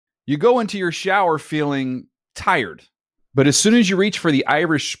You go into your shower feeling tired, but as soon as you reach for the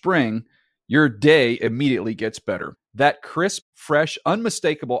Irish Spring, your day immediately gets better. That crisp, fresh,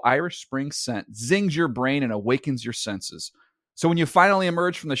 unmistakable Irish Spring scent zings your brain and awakens your senses. So when you finally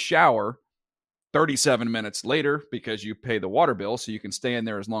emerge from the shower 37 minutes later, because you pay the water bill so you can stay in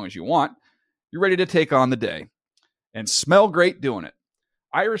there as long as you want, you're ready to take on the day and smell great doing it.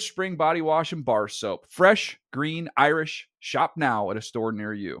 Irish Spring Body Wash and Bar Soap. Fresh, green, Irish. Shop now at a store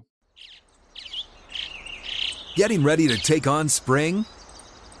near you. Getting ready to take on spring?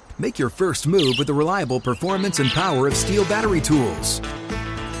 Make your first move with the reliable performance and power of Steel battery tools.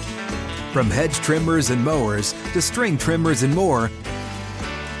 From hedge trimmers and mowers to string trimmers and more,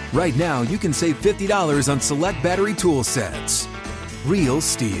 right now you can save $50 on select battery tool sets. Real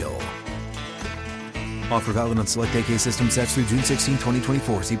Steel. Offer valid on select AK system sets through June 16,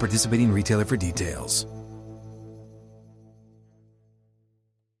 2024. See participating retailer for details.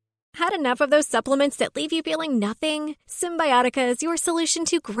 Had enough of those supplements that leave you feeling nothing? Symbiotica is your solution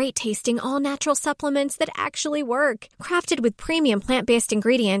to great-tasting, all-natural supplements that actually work. Crafted with premium plant-based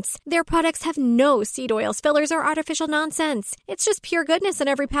ingredients, their products have no seed oils, fillers, or artificial nonsense. It's just pure goodness in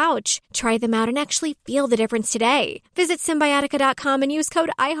every pouch. Try them out and actually feel the difference today. Visit Symbiotica.com and use code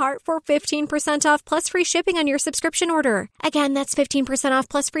IHEART for 15% off plus free shipping on your subscription order. Again, that's 15% off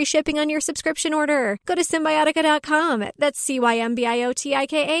plus free shipping on your subscription order. Go to Symbiotica.com. That's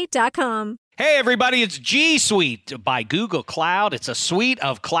CYMBIOTIKA.com. Hey everybody, it's G Suite by Google Cloud. It's a suite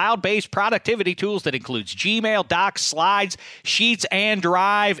of cloud-based productivity tools that includes Gmail, Docs, Slides, Sheets, and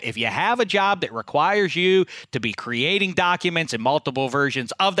Drive. If you have a job that requires you to be creating documents in multiple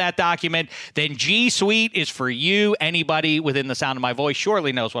versions of that document, then G Suite is for you. Anybody within the sound of my voice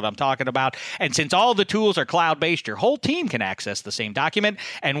surely knows what I'm talking about. And since all the tools are cloud-based, your whole team can access the same document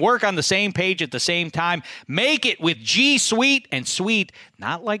and work on the same page at the same time. Make it with G Suite, and Suite,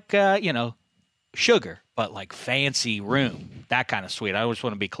 not like, sugar, but like fancy room, that kind of sweet. I always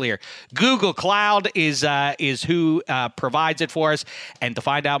want to be clear. Google Cloud is who provides it for us. And to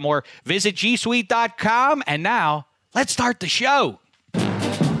find out more, visit gsuite.com. And now let's start the show. David.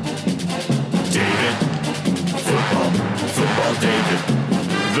 Football David.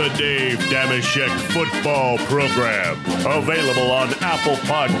 The Dave Dameshek Football Program. Available on Apple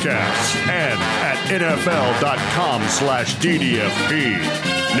Podcasts and at NFL.com/DDFP.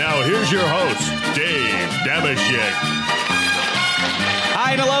 Now here's your host, Dave Dameshek.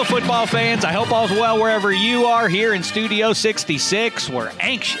 Hi and hello, football fans. I hope all's well wherever you are. Here in Studio 66, we're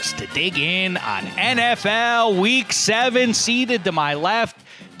anxious to dig in on NFL Week 7. Seated to my left,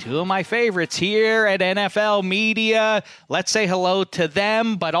 two of my favorites here at NFL Media. Let's say hello to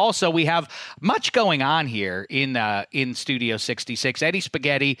them, but also we have much going on here in Studio 66. Eddie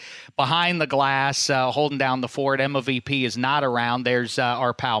Spaghetti behind the glass, holding down the fort. Emma VP is not around. There's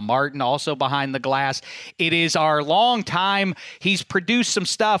our pal Martin also behind the glass. It is our long time. He's produced some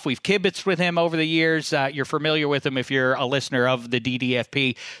stuff. We've kibitzed with him over the years. You're familiar with him if you're a listener of the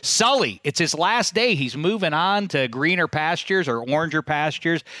DDFP. Sully, it's his last day. He's moving on to greener pastures or oranger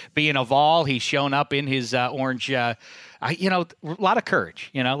pastures. Being a Vol, he's shown up in his orange, a lot of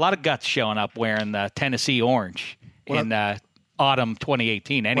courage, a lot of guts showing up wearing the Tennessee orange in autumn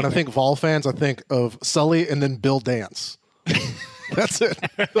 2018. Anyway. When I think Vol fans, I think of Sully and then Bill Dance. That's it.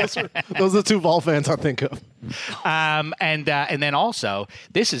 Those are the two Vol fans I think of. And then also,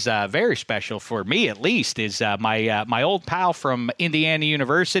 this is very special for me, at least, is my old pal from Indiana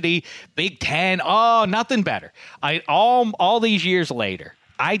University, Big Ten. Oh, nothing better. All these years later,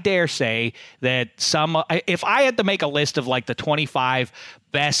 I dare say that if I had to make a list of like the 25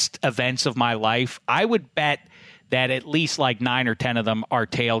 best events of my life, I would bet that at least like 9 or 10 of them are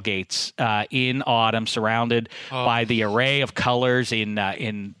tailgates in autumn, surrounded by the array of colors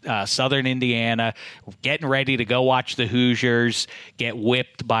in southern Indiana, getting ready to go watch the Hoosiers get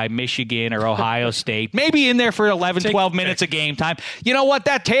whipped by Michigan or Ohio State, maybe in there for 11, 12 minutes of game time. You know what?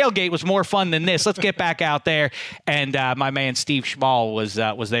 That tailgate was more fun than this. Let's get back out there. And my man Steve Schmall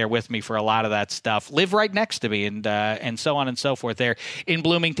was there with me for a lot of that stuff. Live right next to me and so on and so forth there in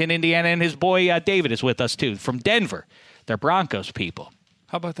Bloomington, Indiana. And his boy David is with us too from Denver. They're Broncos people.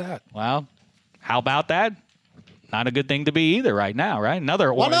 How about that? Well, how about that? Not a good thing to be either right now, right?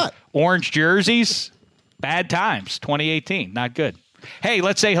 Another not? Orange jerseys. Bad times. 2018. Not good. Hey,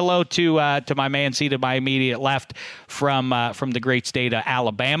 let's say hello to my man seated to my immediate left from the great state of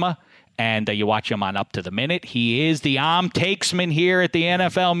Alabama. And you watch him on Up to the Minute. He is the takesman here at the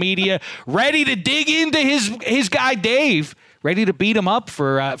NFL Media, ready to dig into his guy Dave. Ready to beat him up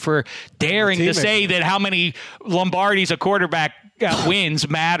for daring to say that how many Lombardis a quarterback wins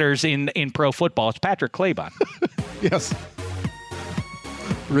matters in pro football. It's Patrick Claybon. Yes.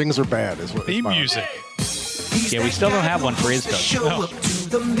 Rings are bad, is what Theme music. Yeah, we still don't have one for Iztok. No.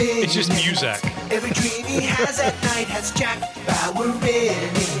 It's just music. Every dream he has at night has Jack Bauer in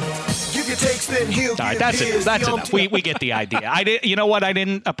it. Give your takes, then he'll All right, give that's his. it. That's enough. We get the idea. You know what I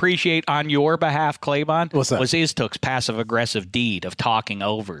didn't appreciate on your behalf, Claybon? What's that? Was Iztok's passive-aggressive deed of talking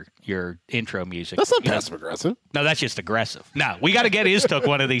over your intro music. That's not passive-aggressive. No, that's just aggressive. No, we got to get Iztok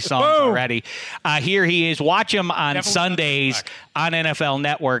one of these songs already. Here he is. Watch him on Sundays on NFL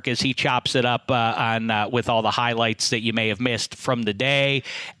Network as he chops it up with all the highlights that you may have missed from the day.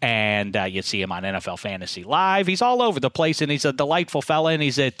 And you see him on NFL Fantasy Live. He's all over the place, and he's a delightful fella, and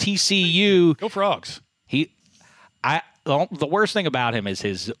he's a TCU. Go Frogs. The worst thing about him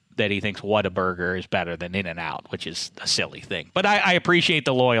is that he thinks Whataburger is better than In-N-Out, which is a silly thing. But I appreciate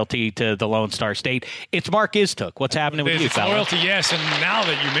the loyalty to the Lone Star State. It's Mark Iztok. What's happening with you, fella? Loyalty, yes. And now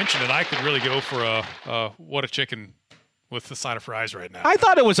that you mention it, I could really go for a what a chicken with the side of fries right now. I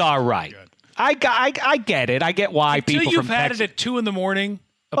thought it was all right. I get it. I get why Until people you've from had Texas. it at 2 a.m.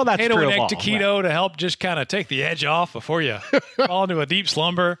 Well, that's potato true and of egg all, taquito to help just kind of take the edge off before you fall into a deep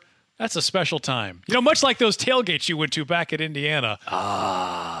slumber. That's a special time. You know, much like those tailgates you went to back at Indiana.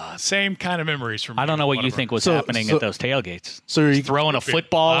 Same kind of memories from. I don't know what you think was happening at those tailgates. So are you throwing a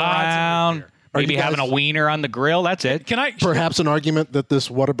football around, maybe you having a guys- wiener on the grill. That's it. Can I perhaps an argument that this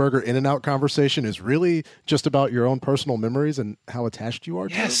Whataburger In-N-Out conversation is really just about your own personal memories and how attached you are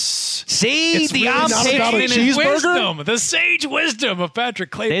to it? Yes. See, It's the really not about a omtakesman cheeseburger? is Wisdom, the sage wisdom of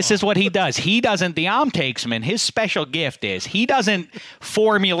Patrick Claybon. This is what he does. He doesn't, the omtakesman, his special gift is he doesn't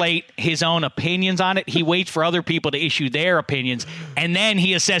formulate his own opinions on it. He waits for other people to issue their opinions, and then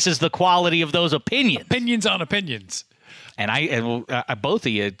he assesses the quality of those opinions. opinions on opinions. And both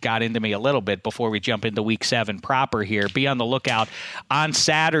of you got into me a little bit before we jump into Week 7 proper here. Be on the lookout on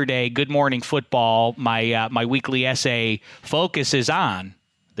Saturday. Good Morning Football. My weekly essay focuses on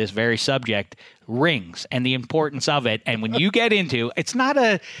this very subject, rings, and the importance of it. And when you get into, it's not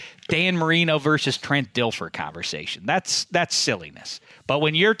a Dan Marino versus Trent Dilfer conversation. That's silliness. But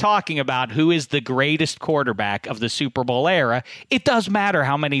when you're talking about who is the greatest quarterback of the Super Bowl era, it does matter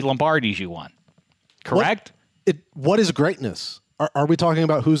how many Lombardis you won. Correct? What is greatness? Are we talking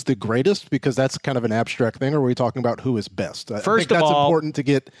about who's the greatest? Because that's kind of an abstract thing. Or are we talking about who is best? I think that's important to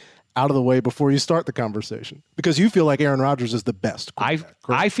get out of the way before you start the conversation. Because you feel like Aaron Rodgers is the best.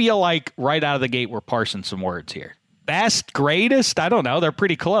 I feel like right out of the gate we're parsing some words here. Best, greatest? I don't know. They're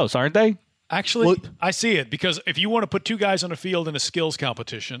pretty close, aren't they? Actually, I see it because if you want to put two guys on a field in a skills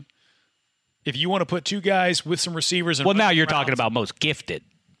competition, if you want to put two guys with some receivers, and now you're talking about most gifted.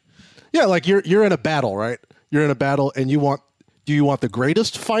 Yeah, like you're in a battle, right? You're in a battle, and do you want the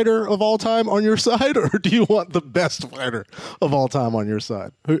greatest fighter of all time on your side, or do you want the best fighter of all time on your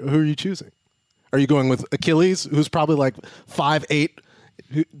side? Who are you choosing? Are you going with Achilles, who's probably like 5'8",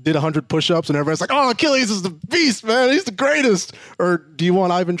 who did 100 push-ups, and everybody's like, "Oh, Achilles is the beast, man. He's the greatest." Or do you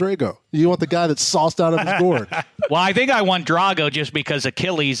want Ivan Drago? Do you want the guy that's sauced out of his gourd? Well, I think I want Drago just because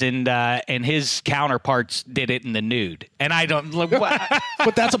Achilles and his counterparts did it in the nude, and I don't.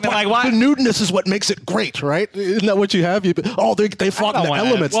 But that's the nudeness is what makes it great, right? Isn't that what you have? They fought in the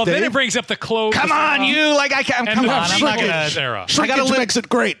elements. Well, Dave. then it brings up the clothes. Come on, you! Come on! I'm not gonna. Shrinkage makes it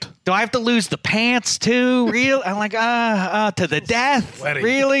great. Do I have to lose the pants too? Real? I'm like, to the death. Sweaty.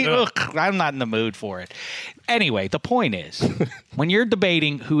 Really? Ugh. Ugh, I'm not in the mood for it. Anyway, the point is, when you're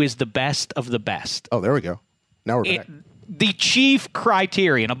debating who is the best of the best, oh, there we go. Now we're back. The chief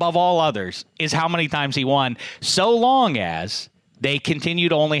criterion, above all others, is how many times he won, so long as they continue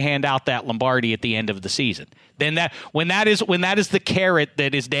to only hand out that Lombardi at the end of the season. Then when that is the carrot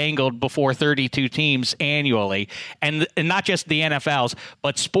that is dangled before 32 teams annually, and not just the NFL's,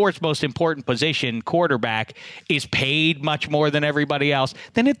 but sports' most important position, quarterback, is paid much more than everybody else,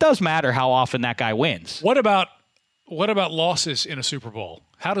 then it does matter how often that guy wins. What about losses in a Super Bowl?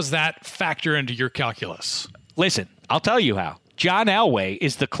 How does that factor into your calculus? Listen, I'll tell you how. John Elway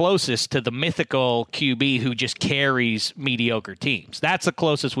is the closest to the mythical QB who just carries mediocre teams. That's the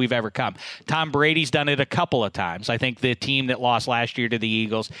closest we've ever come. Tom Brady's done it a couple of times. I think the team that lost last year to the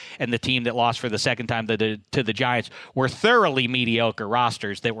Eagles and the team that lost for the second time to the Giants were thoroughly mediocre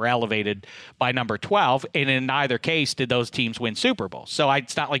rosters that were elevated by number 12, and in neither case did those teams win Super Bowls. So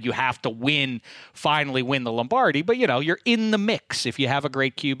it's not like you have to finally win the Lombardi, but you're in the mix if you have a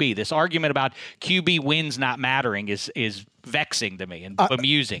great QB. This argument about QB wins not mattering is vexing to me and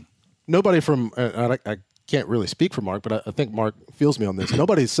amusing. Nobody from I can't really speak for Mark, but I think Mark feels me on this.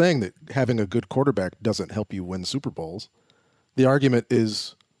 Nobody's saying that having a good quarterback doesn't help you win Super Bowls. The argument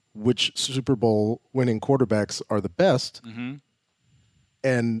is which Super Bowl winning quarterbacks are the best.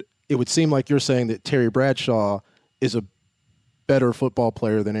 better football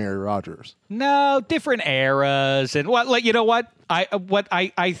player than Aaron Rodgers. No, different eras. And you know what?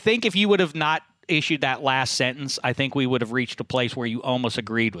 I think if you would have not issued that last sentence, I think we would have reached a place where you almost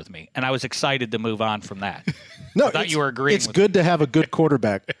agreed with me. And I was excited to move on from that. No, I thought you were agreeing It's with good to have a good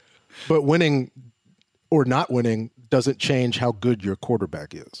quarterback, but winning or not winning doesn't change how good your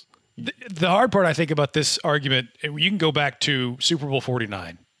quarterback is. The hard part, I think, about this argument, you can go back to Super Bowl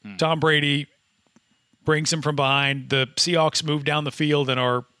 49. Tom Brady brings him from behind. The Seahawks move down the field and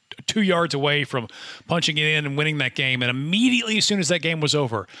are 2 yards away from punching it in and winning that game. And immediately, as soon as that game was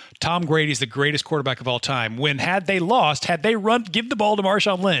over, Tom Brady's the greatest quarterback of all time. When had they lost, had they give the ball to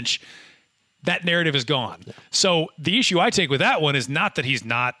Marshawn Lynch, that narrative is gone. Yeah. So the issue I take with that one is not that he's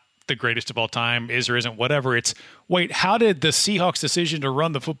not the greatest of all time, is or isn't, whatever. It's, wait, how did the Seahawks' decision to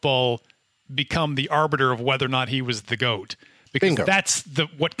run the football become the arbiter of whether or not he was the GOAT? Because Bingo. That's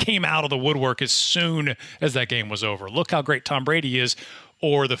what came out of the woodwork as soon as that game was over. Look how great Tom Brady is,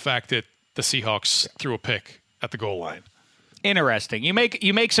 or the fact that the Seahawks threw a pick at the goal line. Interesting. You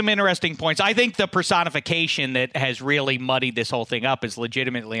make some interesting points. I think the personification that has really muddied this whole thing up is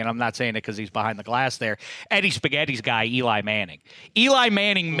legitimately, and I'm not saying it because he's behind the glass there, Eddie Spaghetti's guy, Eli Manning. Eli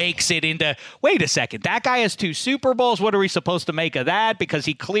Manning makes it into, wait a second, that guy has 2 Super Bowls. What are we supposed to make of that? Because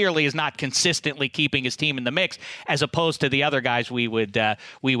he clearly is not consistently keeping his team in the mix, as opposed to the other guys we would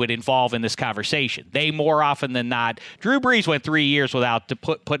involve in this conversation. They, more often than not, Drew Brees went 3 years without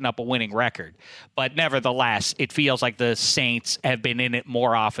putting up a winning record. But nevertheless, it feels like the Saints have been in it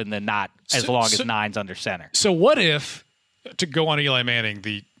more often than not, as long as Nine's under center. So what if, to go on Eli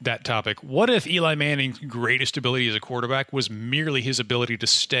Manning, that topic, what if Eli Manning's greatest ability as a quarterback was merely his ability to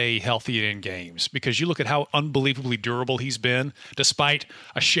stay healthy in games? Because you look at how unbelievably durable he's been, despite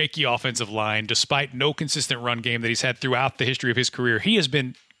a shaky offensive line, despite no consistent run game that he's had throughout the history of his career. He has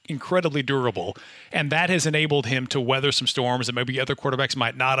been incredibly durable, and that has enabled him to weather some storms that maybe other quarterbacks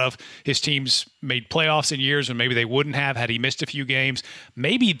might not have. His teams made playoffs in years when maybe they wouldn't have had he missed a few games.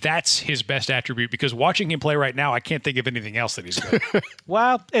 Maybe that's his best attribute, because watching him play right now, I can't think of anything else that he's good.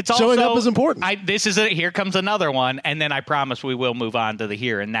 Well, it's also showing up is important. Here comes another one, and then I promise we will move on to the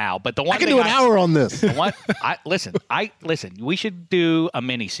here and now. But the one I can do an hour on this. Listen. We should do a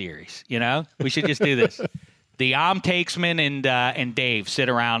mini series. We should just do this. The Takesman and Dave sit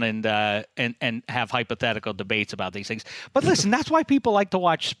around and have hypothetical debates about these things. But listen, that's why people like to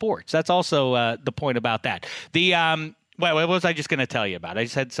watch sports. That's also the point about that. What was I just going to tell you about? I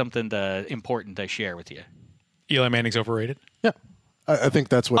just had something important to share with you. Eli Manning's overrated? Yeah. I think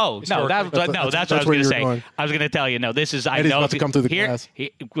that's what. Oh no, that's what I was going to say. I was going to tell you. No, this is. Eddie's I know about to come through the class.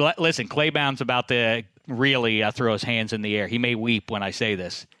 Listen, Claybound's about to really throw his hands in the air. He may weep when I say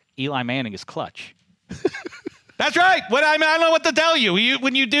this. Eli Manning is clutch. That's right. I don't know what to tell you.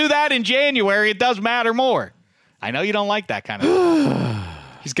 When you do that in January, it does matter more. I know you don't like that kind of stuff.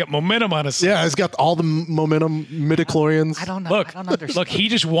 He's got momentum on his side. Yeah, he's got all the momentum, midichlorians. I don't know. Look, I don't understand. Look, he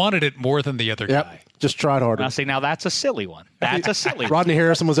just wanted it more than the other guy. Just tried harder. Now that's a silly one. That's a silly one. Rodney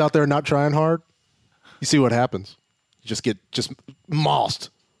Harrison was out there not trying hard. You see what happens. You just get mossed.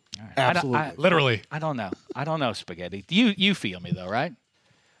 Right. Absolutely. Literally. I don't know, Spaghetti. You feel me, though, right?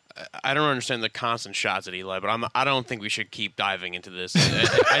 I don't understand the constant shots at Eli, but I don't think we should keep diving into this.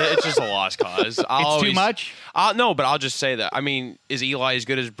 It's just a lost cause. Too much? No, but I'll just say that. I mean, is Eli as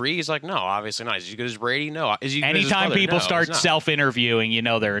good as Brees? Like, no, obviously not. Is he as good as Brady? No. Is he Anytime people start self-interviewing,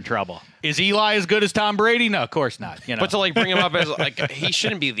 they're in trouble. Is Eli as good as Tom Brady? No, of course not. But to bring him up as he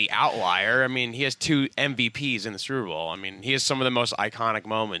shouldn't be the outlier. I mean, he has 2 MVPs in the Super Bowl. I mean, he has some of the most iconic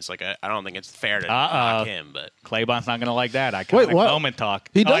moments. I don't think it's fair to knock him. But Claybon's not going to like that iconic moment talk.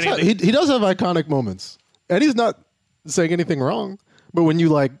 He does have iconic moments. Eddie's not saying anything wrong, but when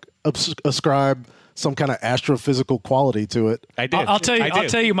you ascribe some kind of astrophysical quality to it, I did. I'll tell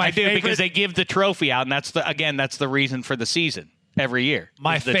you my favorite, because they give the trophy out, and that's the reason for the season every year.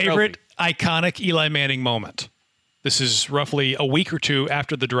 My favorite iconic Eli Manning moment. This is roughly a week or 2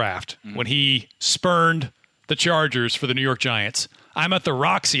 after the draft when he spurned the Chargers for the New York Giants. I'm at the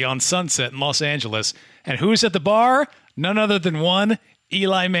Roxy on Sunset in Los Angeles, and who's at the bar? None other than one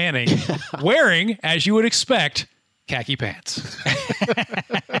Eli Manning, wearing, as you would expect, khaki pants.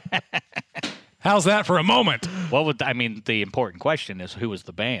 How's that for a moment? The important question is, who was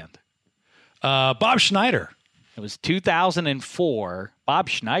the band? Bob Schneider. It was 2004. Bob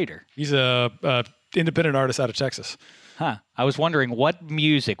Schneider. He's a independent artist out of Texas. Huh. I was wondering what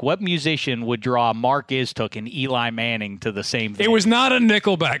musician would draw Mark Iztook and Eli Manning to the same venue? It was not a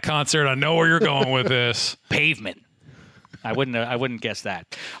Nickelback concert. I know where you're going with this. Pavement. I wouldn't guess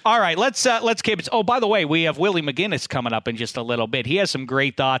that. All right, let's keep it. Oh, by the way, we have Willie McGinnis coming up in just a little bit. He has some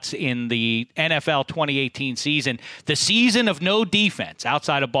great thoughts in the NFL 2018 season, the season of no defense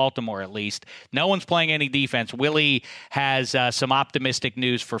outside of Baltimore, at least. No one's playing any defense. Willie has some optimistic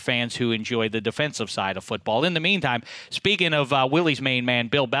news for fans who enjoy the defensive side of football. In the meantime, speaking of Willie's main man,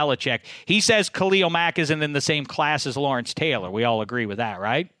 Bill Belichick, he says Khalil Mack isn't in the same class as Lawrence Taylor. We all agree with that,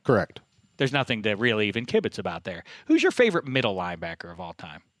 right? Correct. There's nothing to really even kibitz about there. Who's your favorite middle linebacker of all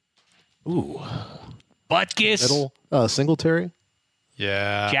time? Ooh. Butkus? Middle, Singletary?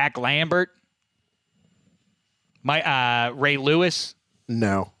 Yeah. Jack Lambert? Ray Lewis?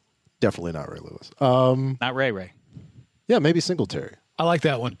 No, definitely not Ray Lewis. Not Ray. Yeah, maybe Singletary. I like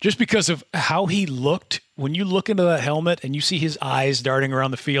that one just because of how he looked. When you look into that helmet and you see his eyes darting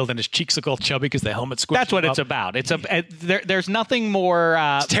around the field and his cheeks look all chubby because the helmet squished. That's what it's about. There's nothing more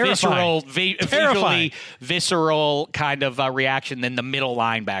visceral, visually visceral kind of reaction than the middle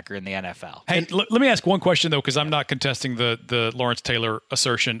linebacker in the NFL. Hey, let me ask one question though, because I'm not contesting the Lawrence Taylor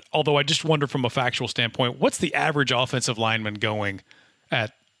assertion. Although I just wonder from a factual standpoint, what's the average offensive lineman going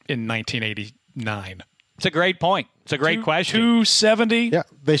at in 1989? It's a great point. It's a great question. 270. Yeah,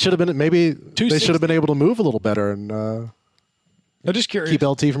 they should have been they should have been able to move a little better and I'm just curious. keep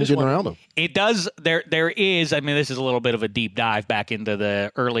LT from getting around them. It does. There is. I mean, this is a little bit of a deep dive back into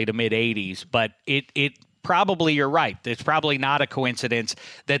the early to mid '80s, but it probably you're right. It's probably not a coincidence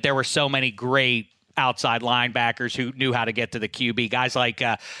that there were so many great outside linebackers who knew how to get to the QB. Guys like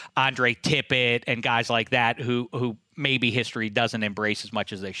Andre Tippett and guys like that who maybe history doesn't embrace as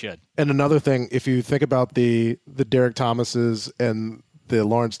much as they should. And another thing, if you think about the Derek Thomases and the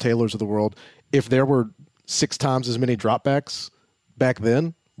Lawrence Taylors of the world, if there were 6 times as many dropbacks back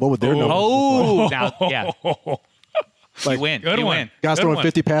then, what would their numbers look like? Now, yeah. Like, you win. Good You one. win. Guys Good throwing one.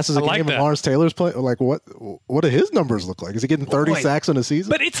 50 passes a I like game that. and Lawrence Taylor's playing. Like, what do his numbers look like? Is he getting 30 sacks in a season?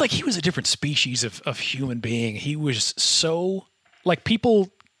 But it's like he was a different species of human being. He was so like people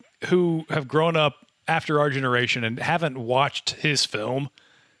who have grown up after our generation and haven't watched his film.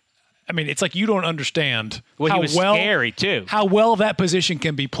 I mean, it's like you don't understand Well, how he was scary too. how well that position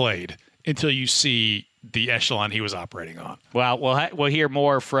can be played until you see the echelon he was operating on. Well, we'll hear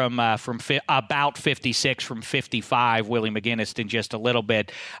more from about 56 from 55, Willie McGinnis, in just a little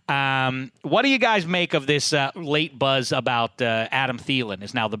bit. What do you guys make of this late buzz about Adam Thielen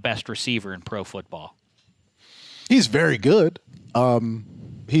is now the best receiver in pro football? He's very good.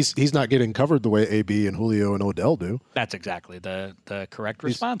 He's not getting covered the way AB and Julio and Odell do. That's exactly the correct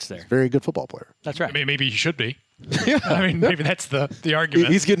response there. Very good football player. That's right. I mean, maybe he should be. I mean, maybe that's the argument.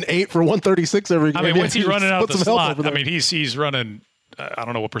 He's getting 8 for 136 every game. I mean, what's he running out of Put the some help slot? over I there. mean, he's running. I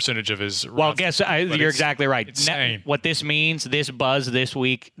don't know what percentage of his. Well, runs, guess but you're it's exactly right. insane. What this means, this buzz this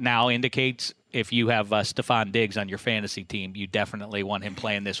week now indicates if you have Stephon Diggs on your fantasy team, you definitely want him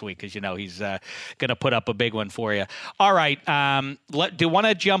playing this week because you know he's going to put up a big one for you. All right, do you want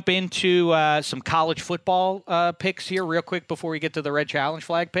to jump into some college football picks here real quick before we get to the Red Challenge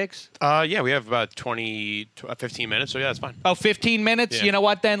Flag picks? Yeah, we have about 15 minutes, so yeah, that's fine. Oh, 15 minutes? Yeah. You know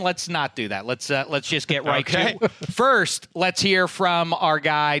what, then? Let's not do that. Let's just get right Okay. to it. First, let's hear from our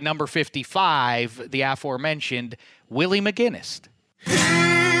guy, number 55, the aforementioned Willie McGinnis.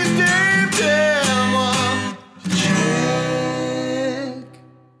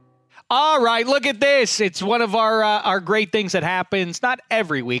 All right, look at this. It's one of our great things that happens, not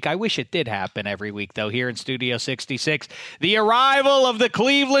every week. I wish it did happen every week, though, here in Studio 66. The arrival of the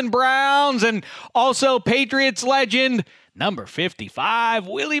Cleveland Browns and also Patriots legend, number 55,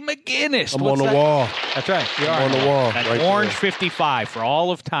 Willie McGinnis. I'm on the wall. That's right. You are on the wall. That right orange there. 55 for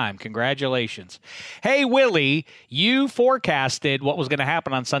all of time. Congratulations. Hey, Willie, you forecasted what was going to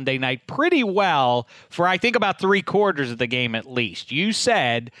happen on Sunday night pretty well for, I think, about 3/4 of the game at least. You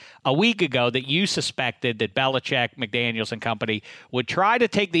said a week ago that you suspected that Belichick, McDaniels, and company would try to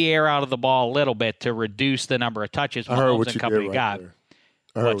take the air out of the ball a little bit to reduce the number of touches I heard Mahomes what and you company did right got. there.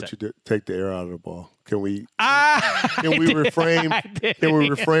 I heard What's what that? you did. Take the air out of the ball. Can we Can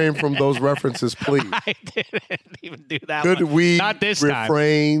refrain from those references, please? I didn't even do that Could one. we Not this time.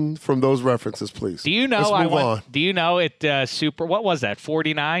 refrain from those references, please? Do you know Let's I move went? on. Do you know it? What was that?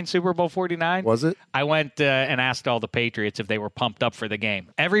 49 Super Bowl 49. Was it? I went and asked all the Patriots if they were pumped up for the game.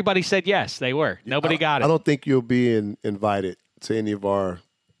 Everybody said yes, they were. Nobody got it. I don't think you'll be invited to any of our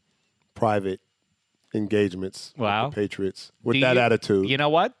private engagements Wow. with the Patriots with Do that you- attitude. You know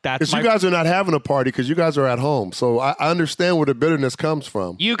what? That's Because my. you guys are not having a party because you guys are at home. So I understand where the bitterness comes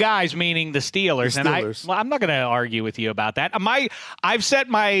from. You guys, meaning the Steelers, The and Steelers. I'm not going to argue with you about that. I've set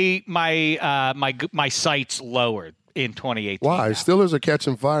my sights lowered in 2018. Why? now. Steelers are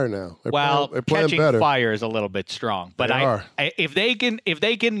catching fire now. They're playing catching better. fire is a little bit strong, but if they can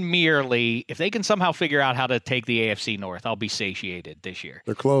somehow figure out how to take the AFC North, I'll be satiated this year.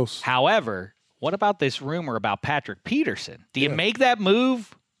 They're close. However, what about this rumor about Patrick Peterson? Do you make that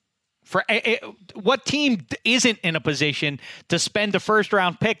move? For what team isn't in a position to spend a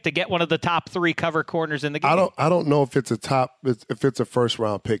first-round pick to get one of the top 3 cover corners in the game? I don't know if it's a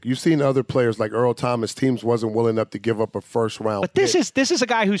first-round pick. You've seen other players like Earl Thomas. Teams wasn't willing up to give up a first-round. But this is a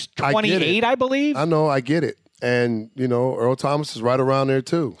guy who's 28, I believe. I know, I get it, and Earl Thomas is right around there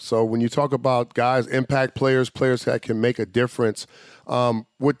too. So when you talk about guys, impact players that can make a difference,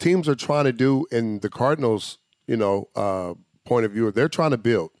 what teams are trying to do in the Cardinals, point of view, they're trying to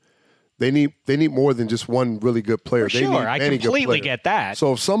build. They need more than just one really good player. For sure, I completely get that.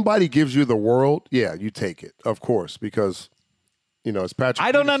 So if somebody gives you the world, yeah, you take it, of course, because it's Patrick.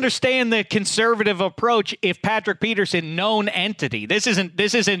 I don't understand the conservative approach. If Patrick Peterson, known entity, this isn't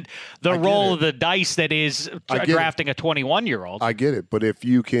the roll of the dice that is drafting a 21-year-old. I get it, but if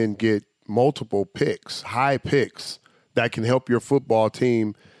you can get multiple picks, high picks that can help your football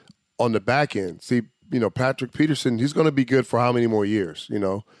team on the back end, see, Patrick Peterson, he's going to be good for how many more years?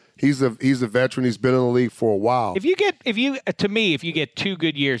 He's a veteran. He's been in the league for a while. If you get 2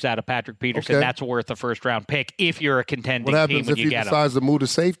 good years out of Patrick Peterson, that's worth a first-round pick if you're a contending team when you get him. What happens if he decides to move to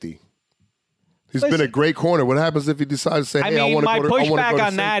safety? He's been a great corner. What happens if he decides to say, "Hey, I want to go to safety"? My pushback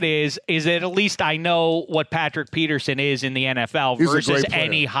on that is that at least I know what Patrick Peterson is in the NFL versus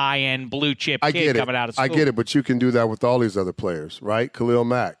any high-end blue-chip kid coming out of school. I get it, but you can do that with all these other players, right? Khalil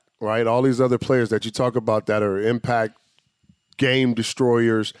Mack, right? All these other players that you talk about that are impact game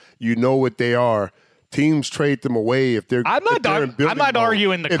destroyers, what they are. Teams trade them away if they're. I'm not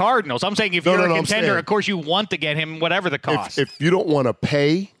arguing the Cardinals. I'm saying if you're a contender, of course you want to get him, whatever the cost. If you don't want to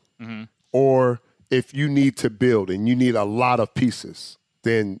pay, or if you need to build and you need a lot of pieces,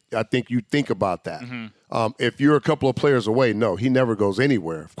 then I think you think about that. If you're a couple of players away, no, he never goes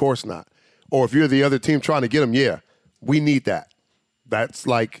anywhere. Of course not. Or if you're the other team trying to get him, yeah, we need that. That's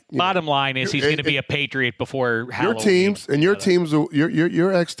like bottom line is he's going to be a Patriot before Halloween. Your teams,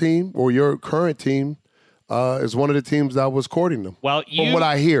 your ex team or your current team is one of the teams that was courting them. Well, from what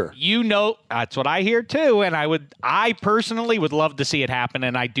I hear, that's what I hear too, and I personally would love to see it happen,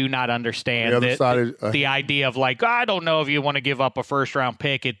 and I do not understand the idea of I don't know if you want to give up a first round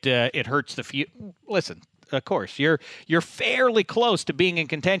pick. It hurts the future. Listen. Of course, you're fairly close to being in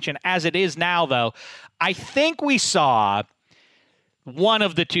contention as it is now, though. I think we saw one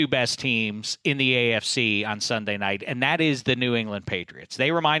of the 2 best teams in the AFC on Sunday night, and that is the New England Patriots.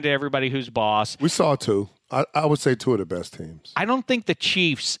 They reminded everybody who's boss. We saw 2. I would say 2 of the best teams. I don't think the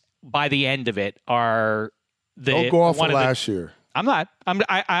Chiefs, by the end of it, are the. Don't go off of last year. I'm not.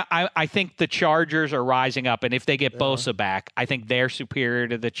 I think the Chargers are rising up, and if they get Bosa back, I think they're superior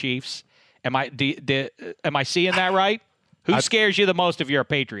to the Chiefs. Am I seeing that right? Who scares you the most if you're a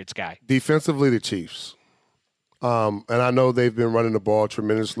Patriots guy? Defensively, the Chiefs. And I know they've been running the ball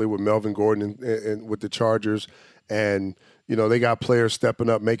tremendously with Melvin Gordon and with the Chargers. And, they got players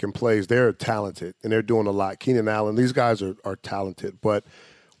stepping up, making plays. They're talented, and they're doing a lot. Keenan Allen, these guys are talented. But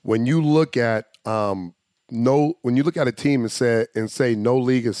when you look at when you look at a team and say no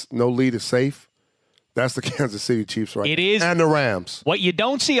lead is safe, that's the Kansas City Chiefs right now. It is. And the Rams. What you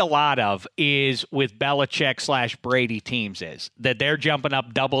don't see a lot of is with Belichick/Brady teams is that they're jumping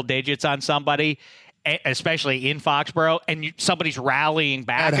up double digits on somebody, especially in Foxborough, and somebody's rallying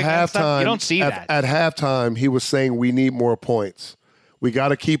back against them. You don't see that. At halftime, he was saying we need more points. We got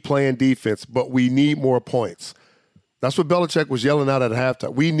to keep playing defense, but we need more points. That's what Belichick was yelling out at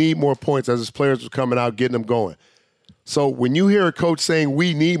halftime. We need more points as his players were coming out, getting them going. So when you hear a coach saying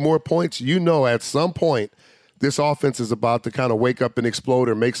we need more points, at some point this offense is about to kind of wake up and explode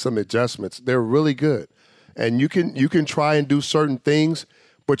or make some adjustments. They're really good. And you can try and do certain things,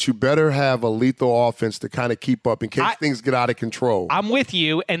 but you better have a lethal offense to kind of keep up in case things get out of control. I'm with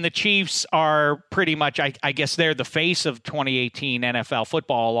you, and the Chiefs are pretty much, I guess they're the face of 2018 NFL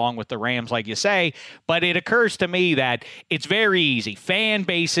football along with the Rams, like you say, but it occurs to me that it's very easy. Fan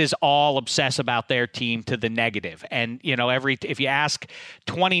bases all obsess about their team to the negative, and if you ask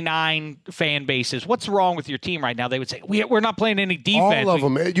 29 fan bases, what's wrong with your team right now, they would say, we're not playing any defense. All of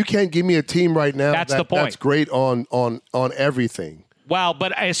them. You can't give me a team right now the point. That's great on everything. Well,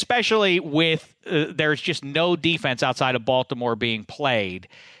 but especially with there's just no defense outside of Baltimore being played.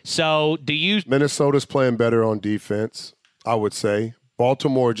 So Minnesota's playing better on defense, I would say.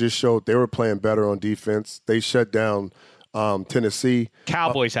 Baltimore just showed they were playing better on defense. They shut down Tennessee.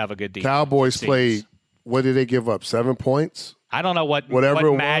 Cowboys have a good defense. Cowboys played, what did they give up, 7 points? I don't know what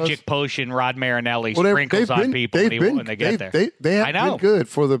magic potion Rod Marinelli sprinkles on people when they get there. They have been good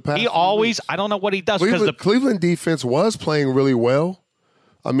for the past. He always. I don't know what he does because the Cleveland defense was playing really well.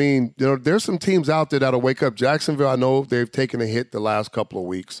 I mean, there's some teams out there that'll wake up. Jacksonville, I know they've taken a hit the last couple of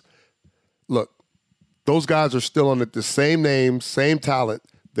weeks. Look, those guys are still on the same name, same talent.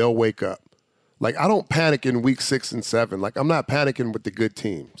 They'll wake up. Like, I don't panic in week 6 and 7. Like, I'm not panicking with the good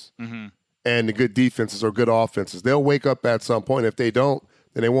teams. Mm-hmm. And the good defenses or good offenses. They'll wake up at some point. If they don't,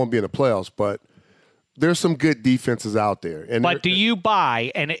 then they won't be in the playoffs. But there's some good defenses out there. But do you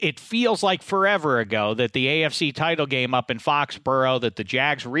buy, and it feels like forever ago, that the AFC title game up in Foxborough, that the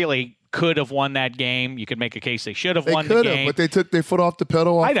Jags really could have won that game. You could make a case they should have won the game. But they took their foot off the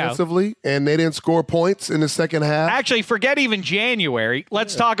pedal offensively, and they didn't score points in the second half. Actually, forget even January.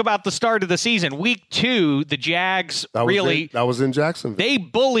 Let's talk about the start of the season. Week 2, the Jags that was in Jacksonville. They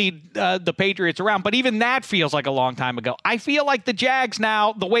bullied the Patriots around, but even that feels like a long time ago. I feel like the Jags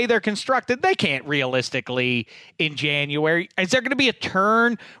now, the way they're constructed, they can't realistically in January. Is there going to be a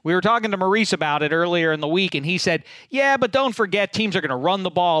turn? We were talking to Maurice about it earlier in the week, and he said, yeah, but don't forget, teams are going to run the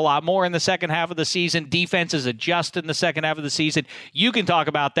ball a lot more in the second half of the season. Defenses adjust in the second half of the season. You can talk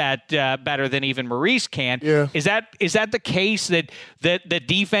about that better than even Maurice can. Yeah. Is that the case that the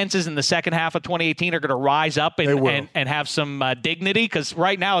defenses in the second half of 2018 are going to rise up and have some dignity? Because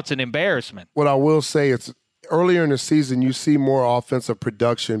right now it's an embarrassment. What I will say, it's earlier in the season you see more offensive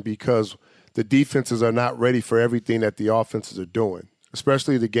production because the defenses are not ready for everything that the offenses are doing,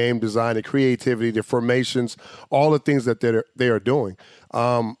 especially the game design, the creativity, the formations, all the things that they are doing.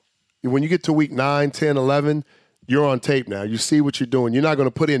 When you get to week 9, 10, 11, you're on tape now. You see what you're doing. You're not going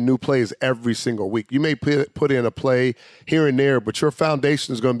to put in new plays every single week. You may put in a play here and there, but your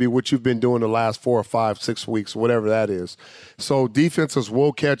foundation is going to be what you've been doing the last 4 or 5, 6 weeks, whatever that is. So defenses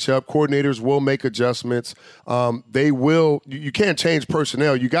will catch up. Coordinators will make adjustments. They will. You can't change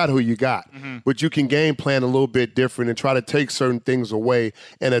personnel. You got who you got. Mm-hmm. But you can game plan a little bit different and try to take certain things away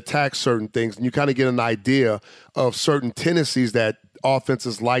and attack certain things. And you kind of get an idea of certain tendencies that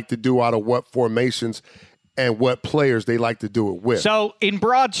offenses like to do out of what formations and what players they like to do it with. So in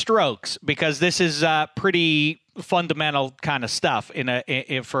broad strokes, because this is pretty fundamental kind of stuff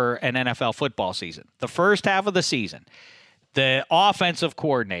for an NFL football season, the first half of the season, the offensive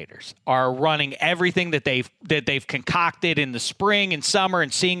coordinators are running everything that they've concocted in the spring and summer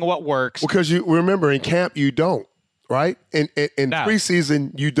and seeing what works. Because you remember, in camp you don't, right? In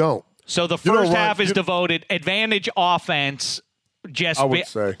preseason you don't. So the first half is devoted advantage offense. I would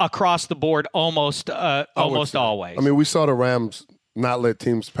say across the board, almost always. I mean, we saw the Rams not let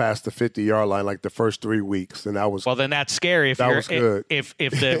teams pass the 50-yard line like the first 3 weeks, and that was well. Then that's scary if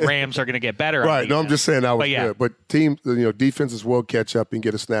the Rams are going to get better. Right? No, I'm just saying that was good. But teams, defenses will catch up and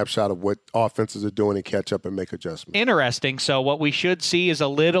get a snapshot of what offenses are doing and catch up and make adjustments. Interesting. So what we should see is a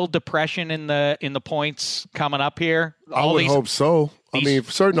little depression in the points coming up here. I would hope so. I mean,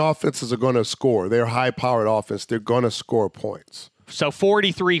 certain offenses are going to score. They're high-powered offense. They're going to score points. So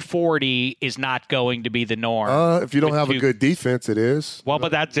 43-40 is not going to be the norm. If you don't have a good defense, it is. Well,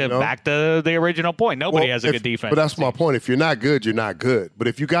 but that's back to the original point. Nobody has a good defense. But that's my point. If you're not good, you're not good. But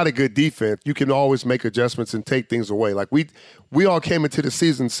if you got a good defense, you can always make adjustments and take things away. Like we all came into the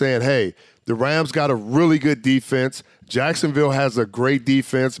season saying, hey, the Rams got a really good defense. Jacksonville has a great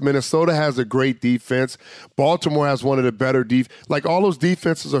defense. Minnesota has a great defense. Baltimore has one of the better like all those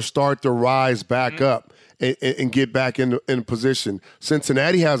defenses are starting to rise back up and get back in position.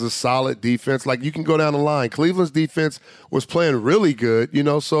 Cincinnati has a solid defense. Like you can go down the line. Cleveland's defense was playing really good,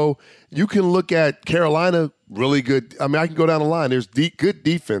 so you can look at Carolina, really good. I mean, I can go down the line. There's good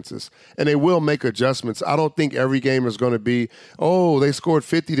defenses, and they will make adjustments. I don't think every game is going to be, they scored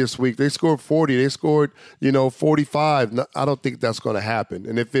 50 this week. They scored 40. They scored, 45. No, I don't think that's going to happen.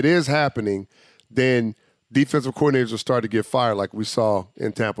 And if it is happening, then defensive coordinators will start to get fired like we saw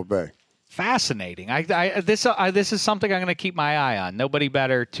in Tampa Bay. Fascinating. This is something I'm going to keep my eye on. Nobody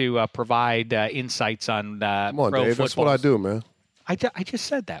better to provide insights on Come on, pro Dave. football. That's what I do, man. I just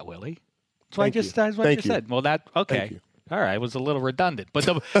said that, Willie. That's what I just said. Well, okay. All right. It was a little redundant. But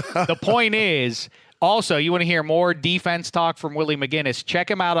the point is, also, you want to hear more defense talk from Willie McGinnis,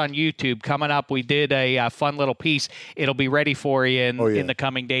 check him out on YouTube. Coming up, we did a fun little piece. It'll be ready for you in the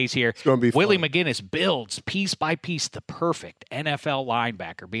coming days here. It's going to be Willie fun. McGinnis builds piece by piece the perfect NFL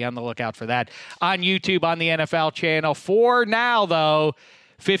linebacker. Be on the lookout for that on YouTube on the NFL channel. For now, though,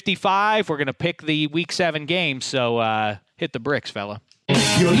 55, we're going to pick the Week 7 game. So hit the bricks, fella.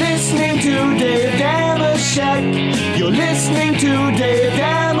 You're listening to Dave Damashek. You're listening to Dave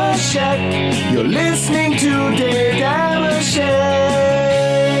Damashek. You're listening to Dave Damashek.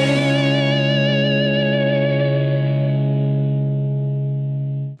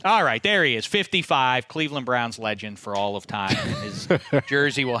 right, there he is, 55, Cleveland Browns legend for all of time. His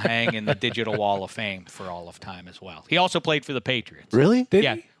jersey will hang in the digital wall of fame for all of time as well. He also played for the Patriots. Really?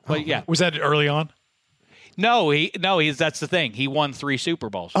 Yeah. Well, yeah. Was that early on? No, that's the thing. He won 3 Super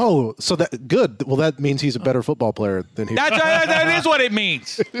Bowls. Oh, so that good. Well, that means he's a better football player than he. That is what it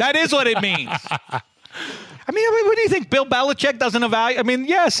means. That is what it means. I mean, what do you think? Bill Belichick doesn't evaluate? I mean,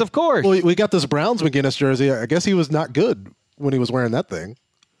 yes, of course. Well, we got this Browns McGinnis jersey. I guess he was not good when he was wearing that thing.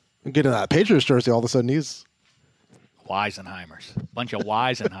 And getting that Patriots jersey, all of a sudden he's Weisenheimers, bunch of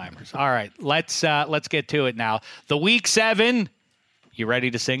Weisenheimers. All right, let's get to it now. The Week 7. You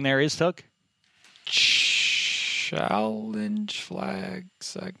ready to sing there, Iztuk? Challenge flag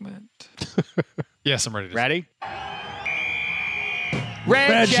segment. Yes, I'm ready. Ready?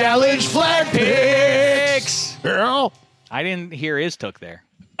 Red Challenge flag picks. girl. I didn't hear Iztuk there.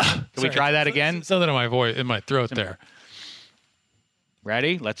 Can we try that again? Something in my voice, in my throat there.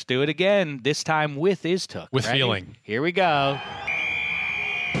 Ready? Let's do it again. This time with Iztuk. With Ready? feeling. Here we go.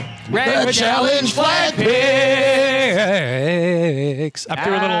 Red Challenge flag picks. I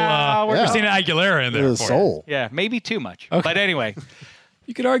threw a little Christina Aguilera in there. The soul. Yeah, maybe too much. Okay. But anyway.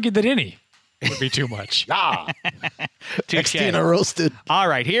 You could argue that any would be too much. Christina roasted. All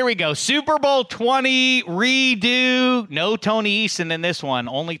right, here we go. Super Bowl 20 redo. No Tony Eason in this one.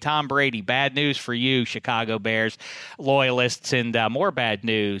 Only Tom Brady. Bad news for you, Chicago Bears loyalists. And more bad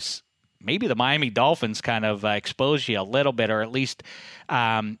news. Maybe the Miami Dolphins kind of exposed you a little bit, or at least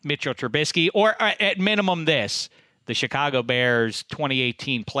Mitchell Trubisky, or at minimum this. The Chicago Bears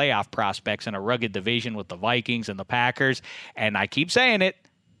 2018 playoff prospects in a rugged division with the Vikings and the Packers. And I keep saying it.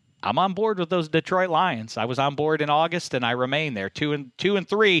 I'm on board with those Detroit Lions. I was on board in August, and I remain there.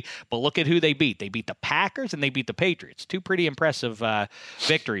 2-3. But look at who they beat. They beat the Packers and they beat the Patriots. 2 pretty impressive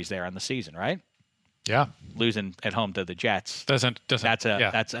victories there on the season, right? Yeah, losing at home to the Jets. That's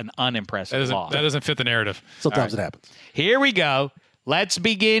an unimpressive loss. That doesn't fit the narrative. Sometimes it happens. Here we go. Let's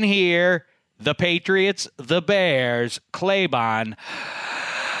begin here. The Patriots, the Bears, Claybon.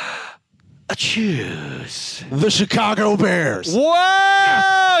 Choose the Chicago Bears.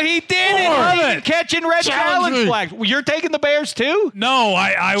 Whoa! He did it! Catching red challenge flags. You're taking the Bears too? No,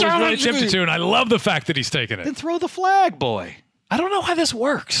 I was really tempted to, and I love the fact that he's taking it. Then throw the flag, boy. I don't know how this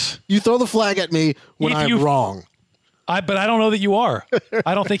works. You throw the flag at me when I'm wrong. But I don't know that you are.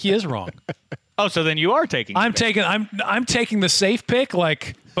 I don't think he is wrong. Oh, so then you are taking. I'm taking the safe pick,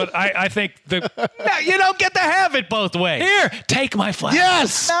 but I think No, you don't get to have it both ways. Here, take my flag.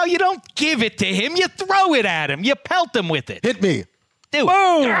 Yes. No, you don't give it to him. You throw it at him. You pelt him with it. Hit me. Do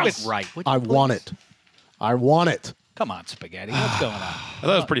Boom. it right. I want it. I want it. Come on, Spaghetti. What's going on? I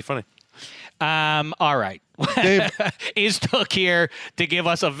thought it was pretty funny. All right. Dave. Iztuk here to give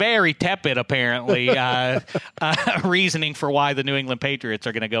us a very tepid, apparently, reasoning for why the New England Patriots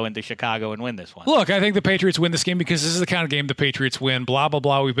are going to go into Chicago and win this one. Look, I think the Patriots win this game because this is the kind of game the Patriots win. Blah, blah,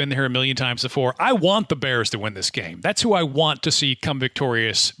 blah. We've been here a million times before. I want the Bears to win this game. That's who I want to see come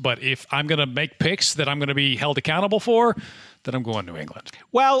victorious. But if I'm going to make picks that I'm going to be held accountable for, then I'm going New England.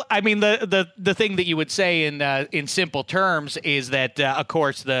 Well, I mean, the thing that you would say in simple terms is that, of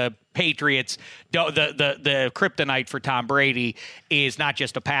course, the Patriots, the kryptonite for Tom Brady is not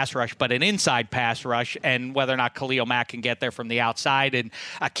just a pass rush, but an inside pass rush, and whether or not Khalil Mack can get there from the outside and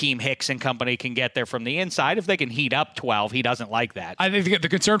Akeem Hicks and company can get there from the inside. If they can heat up 12, he doesn't like that. I think the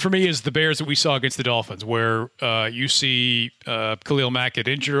concern for me is the Bears that we saw against the Dolphins, where you see Khalil Mack get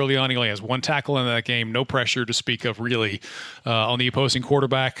injured early on. He only has 1 tackle in that game, no pressure to speak of really on the opposing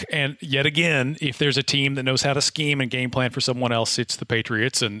quarterback. And yet again, if there's a team that knows how to scheme and game plan for someone else, it's the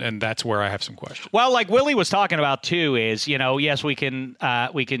Patriots, and that's where I have some questions. Well, like Willie was talking about too, is yes, we can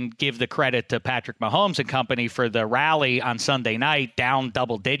give the credit to Patrick Mahomes and company for the rally on Sunday night, down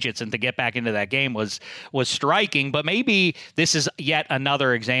double digits, and to get back into that game was striking. But maybe this is yet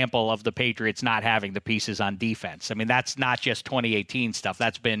another example of the Patriots not having the pieces on defense. I mean, that's not just 2018 stuff.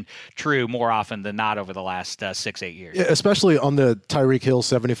 That's been true more often than not over the last 6-8 years. Yeah, especially on the Tyreek Hill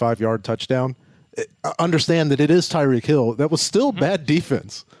 75-yard touchdown. Understand that it is Tyreek Hill. That was still bad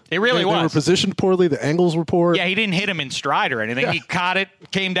defense. It really was. They were positioned poorly. The angles were poor. Yeah, he didn't hit him in stride or anything. Yeah. He caught it,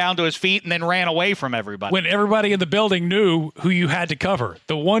 came down to his feet, and then ran away from everybody. When everybody in the building knew who you had to cover.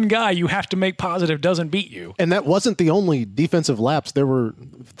 The one guy you have to make positive doesn't beat you. And that wasn't the only defensive lapse. There were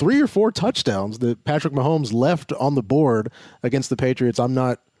 3 or 4 touchdowns that Patrick Mahomes left on the board against the Patriots. I'm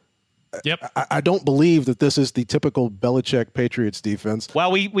not Yep. I don't believe that this is the typical Belichick Patriots defense. Well,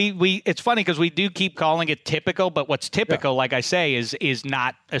 we it's funny because we do keep calling it typical, but what's typical, like I say, is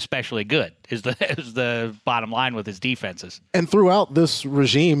not especially good. Is the bottom line with his defenses. And throughout this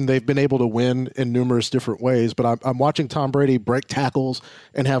regime, they've been able to win in numerous different ways. But I'm watching Tom Brady break tackles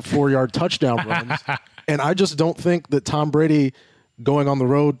and have 4-yard touchdown runs, and I just don't think that Tom Brady going on the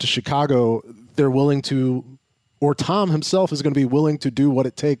road to Chicago, they're willing to. Or Tom himself is going to be willing to do what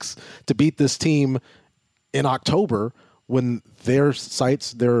it takes to beat this team in October when their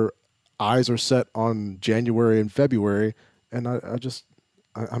eyes are set on January and February. And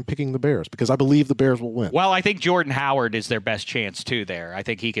I'm picking the Bears because I believe the Bears will win. Well, I think Jordan Howard is their best chance, too, there. I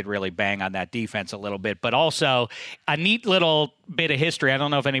think he could really bang on that defense a little bit. But also a neat little bit of history. I don't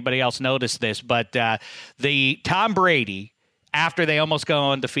know if anybody else noticed this, but the Tom Brady, after they almost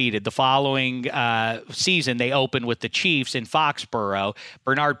go undefeated, the following season, they open with the Chiefs in Foxborough.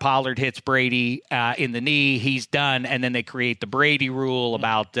 Bernard Pollard hits Brady in the knee. He's done. And then they create the Brady rule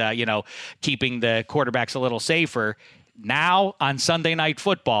about, keeping the quarterbacks a little safer. Now, on Sunday Night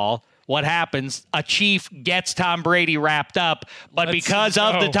Football, what happens? A Chief gets Tom Brady wrapped up, but because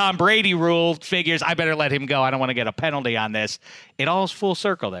of the Tom Brady rule, figures, I better let him go. I don't want to get a penalty on this. It all is full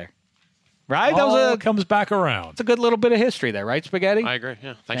circle there. Right? All comes back around. It's a good little bit of history there, right, Spaghetti? I agree.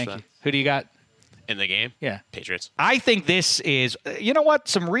 Yeah. Thanks for that. Who do you got? In the game? Yeah. Patriots. I think this is, you know what,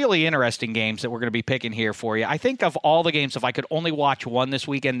 some really interesting games that we're going to be picking here for you. I think of all the games, if I could only watch one this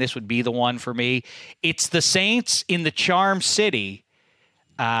weekend, this would be the one for me. It's the Saints in the Charm City.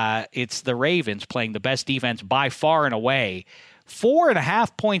 It's the Ravens playing the best defense by far and away.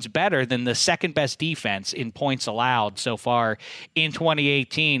 4.5 points better than the second best defense in points allowed so far in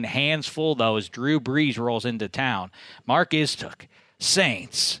 2018. Hands full, though, as Drew Brees rolls into town. Mark Istook,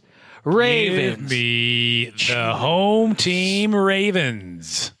 Saints, Ravens. Give me the home team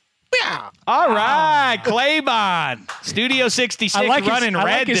Ravens. Yeah. All right, Claybon, Studio 66 running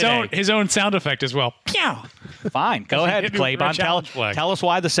red today. His own sound effect as well. Fine, go ahead, Claybon. Tell us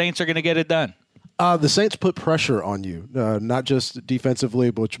why the Saints are going to get it done. The Saints put pressure on you, not just defensively,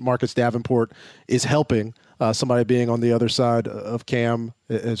 but Marcus Davenport is helping. Somebody being on the other side of Cam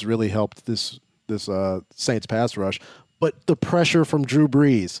has really helped this Saints pass rush. But the pressure from Drew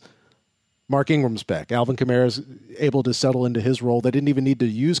Brees, Mark Ingram's back. Alvin Kamara's able to settle into his role. They didn't even need to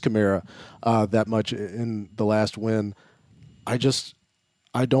use Kamara that much in the last win. I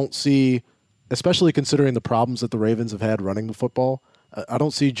don't see, especially considering the problems that the Ravens have had running the football, I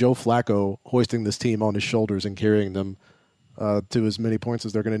don't see Joe Flacco hoisting this team on his shoulders and carrying them to as many points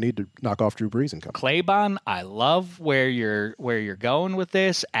as they're going to need to knock off Drew Brees and company. Claybon, I love where you're going with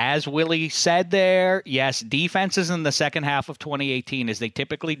this. As Willie said there, yes, defenses in the second half of 2018, as they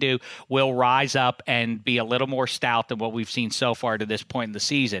typically do, will rise up and be a little more stout than what we've seen so far to this point in the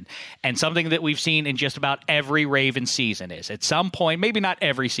season. And something that we've seen in just about every Ravens season is at some point, maybe not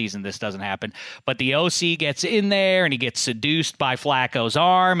every season this doesn't happen, but the OC gets in there and he gets seduced by Flacco's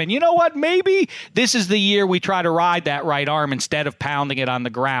arm. And you know what? Maybe this is the year we try to ride that right arm instead of pounding it on the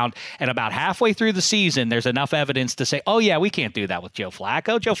ground. And about halfway through the season, there's enough evidence to say, oh, yeah, we can't do that with Joe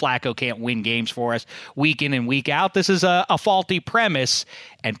Flacco. Joe Flacco can't win games for us week in and week out. This is a faulty premise.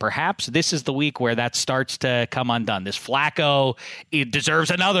 And perhaps this is the week where that starts to come undone. This Flacco, it deserves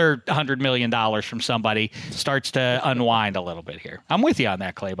another $100 million from somebody, starts to unwind a little bit here. I'm with you on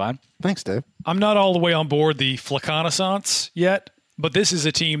that, Claybon. Thanks, Dave. I'm not all the way on board the Flaconaissance yet. But this is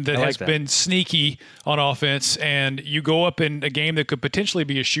a team that has been sneaky on offense, and you go up in a game that could potentially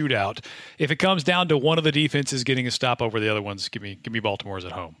be a shootout. If it comes down to one of the defenses getting a stop over the other ones, give me Baltimore's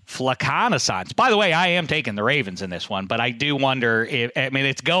at home. Flaconaissance. By the way, I am taking the Ravens in this one, but I do wonder if,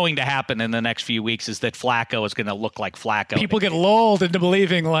 it's going to happen in the next few weeks, is that Flacco is going to look like Flacco. People get lulled into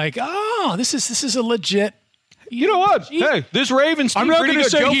believing like, oh, this is a legit. You know what? Hey, this Ravens team, I'm not going to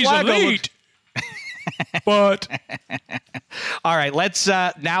say Joe he's Flacco elite. But all right, let's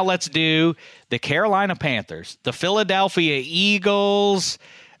do the Carolina Panthers, the Philadelphia Eagles,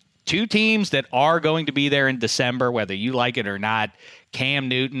 two teams that are going to be there in December, whether you like it or not. Cam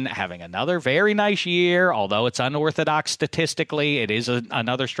Newton having another very nice year, although it's unorthodox statistically. It is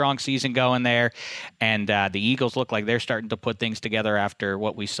another strong season going there. And the Eagles look like they're starting to put things together after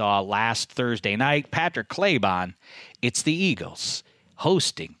what we saw last Thursday night. Patrick Claybon, it's the Eagles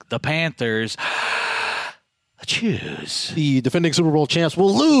hosting the Panthers. Choose. The defending Super Bowl champs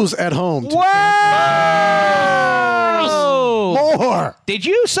will lose at home. Whoa! More. Did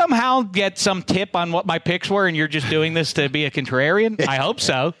you somehow get some tip on what my picks were and you're just doing this to be a contrarian? I hope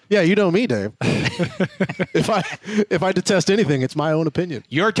so. Yeah, you know me, Dave. If I detest anything, it's my own opinion.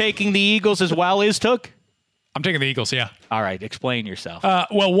 You're taking the Eagles as well as Took? I'm taking the Eagles, yeah. All right, explain yourself.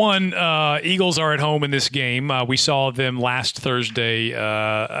 Well, one, Eagles are at home in this game. We saw them last Thursday.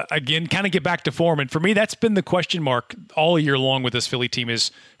 Again, kind of get back to form. And for me, that's been the question mark all year long with this Philly team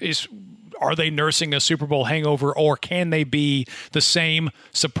is are they nursing a Super Bowl hangover, or can they be the same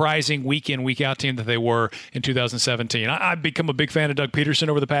surprising week in, week out team that they were in 2017? I've become a big fan of Doug Peterson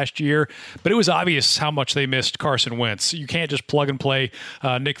over the past year, but it was obvious how much they missed Carson Wentz. You can't just plug and play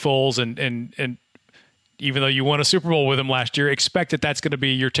Nick Foles and even though you won a Super Bowl with him last year, expect that that's going to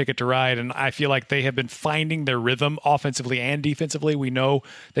be your ticket to ride. And I feel like they have been finding their rhythm offensively and defensively. We know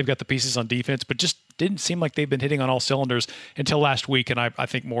they've got the pieces on defense, but just didn't seem like they've been hitting on all cylinders until last week. And I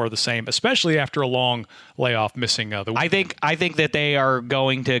think more of the same, especially after a long layoff missing the week. I think that they are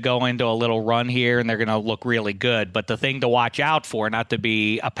going to go into a little run here, and they're going to look really good. But the thing to watch out for, not to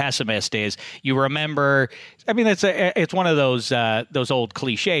be a pessimist, is you remember. I mean, it's one of those old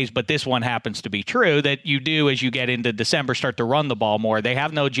cliches, but this one happens to be true, that you do as you get into December start to run the ball more. They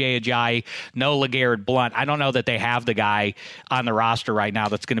have no Jay Ajayi, no LeGarrette Blount. I don't know that they have the guy on the roster right now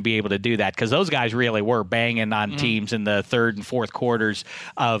that's going to be able to do that, because those guys really were banging on teams in the third and fourth quarters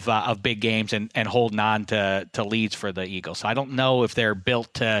of big games and holding on to leads for the Eagles. So I don't know if they're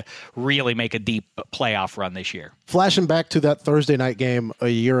built to really make a deep playoff run this year. Flashing back to that Thursday night game a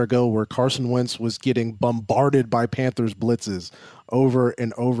year ago where Carson Wentz was getting bombarded by Panthers blitzes over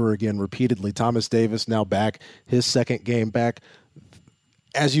and over again repeatedly. Thomas Davis now back, his second game back.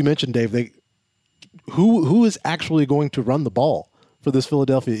 As you mentioned, Dave, who is actually going to run the ball for this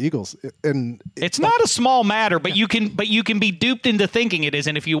Philadelphia Eagles? And it's not a small matter, but you can be duped into thinking it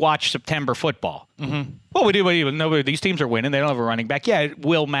isn't if you watch September football. Mm-hmm. Well, we do. Nobody. These teams are winning. They don't have a running back. Yeah, it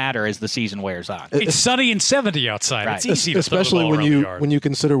will matter as the season wears on. It's sunny and 70 outside. Right. It's easy, especially when you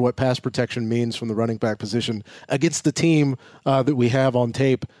consider what pass protection means from the running back position against the team that we have on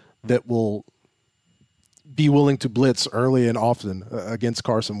tape that will be willing to blitz early and often against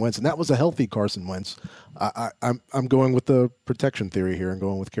Carson Wentz, and that was a healthy Carson Wentz. I'm going with the protection theory here and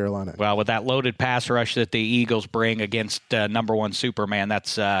going with Carolina. Well, with that loaded pass rush that the Eagles bring against number one Superman,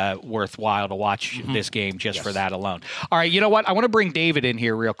 that's worthwhile to watch this game just for that alone. All right, you know what? I want to bring David in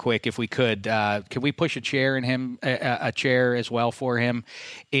here real quick if we could. Can we push a chair as well for him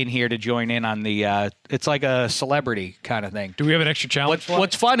in here to join in on the? It's like a celebrity kind of thing. Do we have an extra challenge?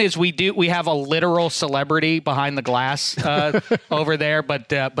 What's fun is we have a literal celebrity behind the glass over there, but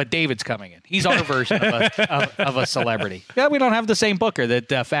David's coming in. He's our version of a celebrity. Yeah, we don't have the same booker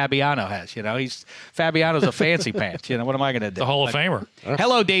that Fabiano has. You know, Fabiano's a fancy pants. You know, what am I going to do? The Hall of Famer.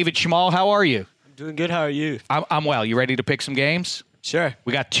 Hello, David Schmall. How are you? I'm doing good. How are you? I'm well. You ready to pick some games? Sure.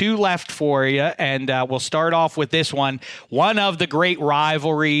 We got two left for you, and we'll start off with this one. One of the great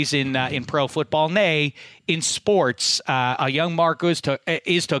rivalries in pro football, nay, in sports. A young Mark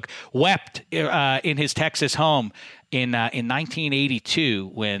Iztok wept in his Texas home in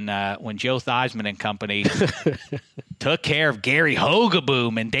 1982 when Joe Theismann and company took care of Gary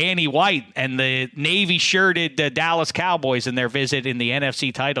Hogaboom and Danny White and the Navy-shirted Dallas Cowboys in their visit in the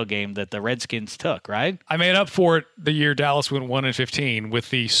NFC title game that the Redskins took, right? I made up for it the year Dallas went 1-15 with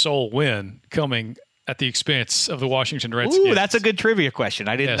the sole win coming at the expense of the Washington Redskins. Ooh, that's a good trivia question.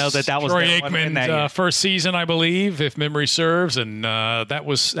 I didn't know that was Troy Aikman first season, I believe, if memory serves, and that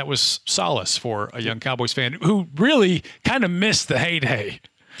was solace for a young Cowboys fan who really kind of missed the heyday.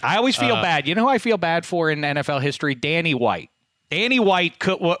 I always feel bad. You know who I feel bad for in NFL history? Danny White. Danny White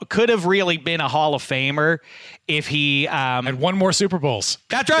could have really been a Hall of Famer if he had won more Super Bowls.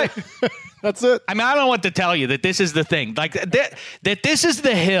 That's right. That's it. I mean, I don't know what to tell you. That this is the thing. Like that this is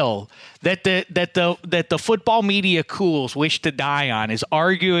the hill that the football media cools wish to die on, is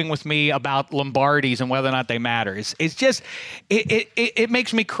arguing with me about Lombardis and whether or not they matter. It's just it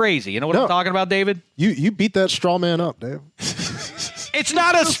makes me crazy. You know what I'm talking about, David? You beat that straw man up, Dave. It's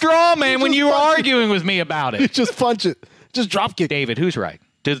not a straw man when you were arguing with me about it. You just punch it. Just drop kick. David, who's right?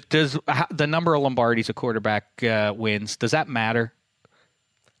 Does the number of Lombardis a quarterback wins, does that matter?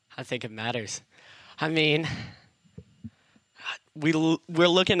 I think it matters. I mean, we're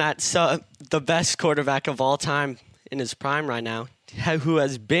looking at the best quarterback of all time in his prime right now, who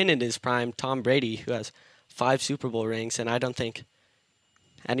has been in his prime, Tom Brady, who has 5 Super Bowl rings, and I don't think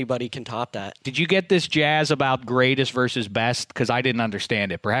anybody can top that. Did you get this jazz about greatest versus best? Because I didn't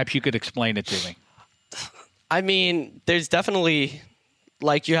understand it. Perhaps you could explain it to me. I mean, there's definitely,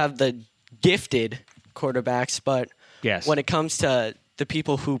 like, you have the gifted quarterbacks, but yes, when it comes to the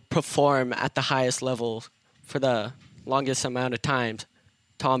people who perform at the highest level for the longest amount of times,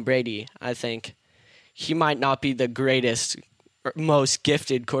 Tom Brady, I think he might not be the greatest most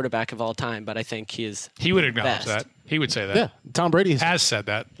gifted quarterback of all time, but I think he is. He would acknowledge best. that. He would say that. Yeah, Tom Brady has said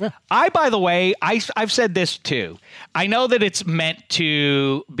that. Yeah. By the way, I've said this too. I know that it's meant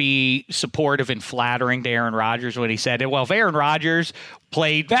to be supportive and flattering to Aaron Rodgers when he said it. Well, if Aaron Rodgers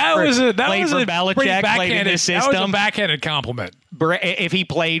played for Belichick, played in his system. That was a backhanded compliment. If he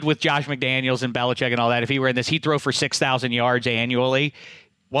played with Josh McDaniels and Belichick and all that, if he were in this, he'd throw for 6,000 yards annually.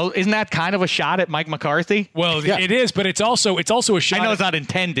 Well, isn't that kind of a shot at Mike McCarthy? Well, it is, but it's also a shot. I know it's not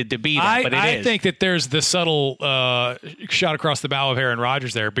intended to be that, but it is. I think that there's the subtle shot across the bow of Aaron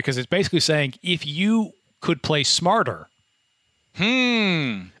Rodgers there, because it's basically saying if you could play smarter,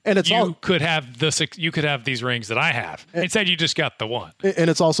 and it's you could have these rings that I have. Instead, you just got the one. And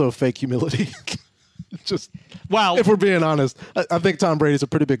it's also fake humility. Well, if we're being honest, I think Tom Brady's a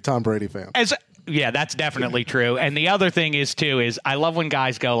pretty big Tom Brady fan. Yeah, that's definitely true. And the other thing is I love when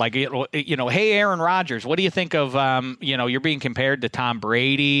guys go like, hey, Aaron Rodgers, what do you think of, you're being compared to Tom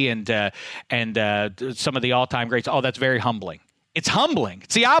Brady and some of the all-time greats. Oh, that's very humbling. It's humbling.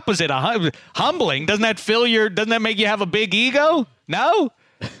 It's the opposite of humbling. Doesn't that make you have a big ego? No?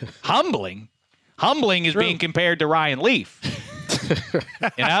 Humbling. Humbling is being compared to Ryan Leaf.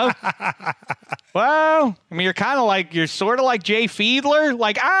 Well, I mean, you're sort of like Jay Fiedler.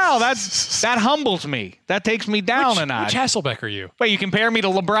 Like, that humbles me. That takes me down a notch. Which Hasselbeck are you? But you compare me to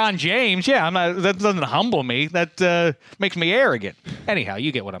LeBron James. Yeah, that doesn't humble me. That makes me arrogant. Anyhow,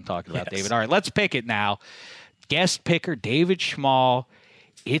 you get what I'm talking about, David. All right, let's pick it now. Guest picker, David Schmall.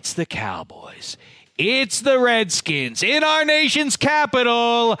 It's the Cowboys. It's the Redskins in our nation's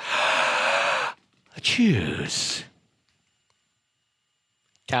capital. Choose.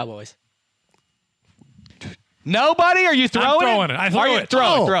 Cowboys. Nobody? Are you throwing I'm throwing it? I throw it.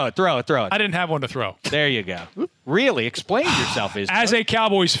 Throw it. I didn't have one to throw. There you go. Really? Explain yourself, Isco. As a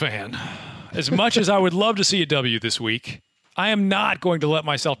Cowboys fan, as much as I would love to see a W this week, I am not going to let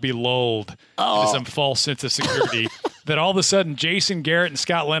myself be lulled into some false sense of security that all of a sudden Jason Garrett and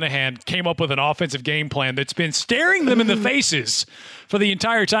Scott Linehan came up with an offensive game plan that's been staring them in the faces for the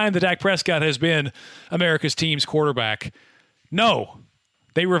entire time that Dak Prescott has been America's team's quarterback. No.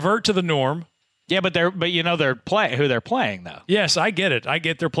 They revert to the norm. Yeah, but they're who they're playing though. Yes, I get it. I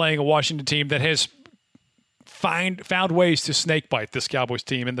get they're playing a Washington team that has found ways to snakebite this Cowboys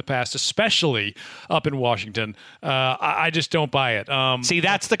team in the past, especially up in Washington. I just don't buy it. See,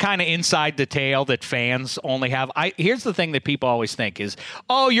 that's the kind of inside detail that fans only have. Here's the thing that people always think is,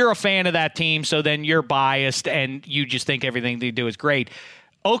 oh, you're a fan of that team, so then you're biased and you just think everything they do is great.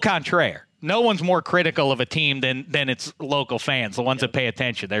 Au contraire. No one's more critical of a team than its local fans, the ones that pay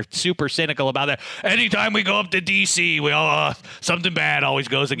attention. They're super cynical about that. Anytime we go up to D.C., we all something bad always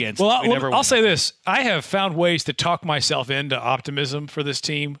goes against. Well, I'll say this. I have found ways to talk myself into optimism for this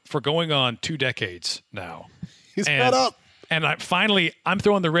team for going on 2 decades now. He's fed up. And I'm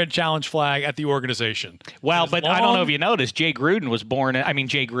throwing the red challenge flag at the organization. Well, but I don't know if you noticed, Jay Gruden was born.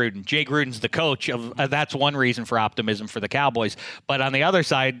 Jay Gruden's the coach of. That's one reason for optimism for the Cowboys. But on the other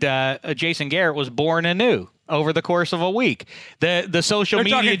side, Jason Garrett was born anew over the course of a week. The social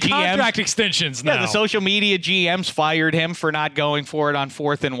media GMs contract extensions now. Yeah, the social media GMs fired him for not going for it on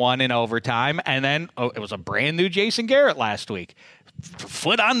 4th and 1 in overtime, and then it was a brand new Jason Garrett last week.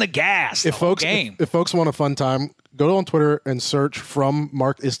 Foot on the gas. If folks want a fun time, go on Twitter and search from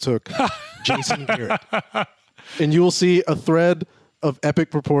Mark Istook Jason Garrett, and you will see a thread of epic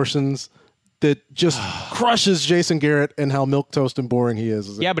proportions that just crushes Jason Garrett and how milquetoast and boring he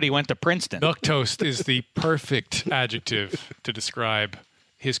is. Yeah, but he went to Princeton. Milquetoast is the perfect adjective to describe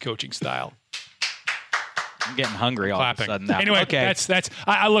his coaching style. I'm getting hungry all of a sudden now. Anyway, okay. that's.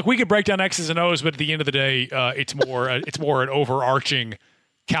 Look, we could break down X's and O's, but at the end of the day, it's more an overarching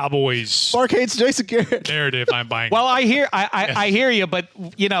Cowboys. Mark hates Jason Garrett narrative. I'm buying. Well, I hear you, but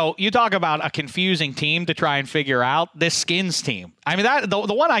you talk about a confusing team to try and figure out this Skins team. I mean,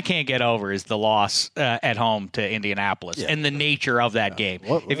 the one I can't get over is the loss at home to Indianapolis and the nature of that game.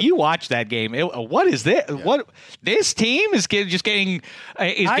 If you watch that game, what is this? Yeah. What this team is getting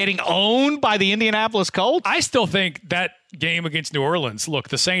owned by the Indianapolis Colts? I still think that game against New Orleans. Look,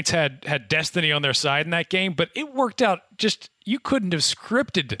 the Saints had destiny on their side in that game, but it worked out just. You couldn't have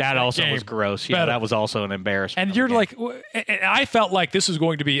scripted that. Also was gross. Yeah, that was also an embarrassment. And you're like, I felt like this was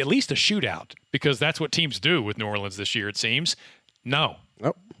going to be at least a shootout because that's what teams do with New Orleans this year. It seems. No.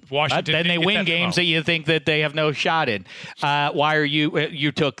 Nope. Washington. Then they win games that you think that they have no shot in. Why are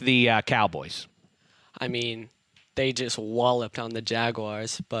you took the Cowboys? I mean, they just walloped on the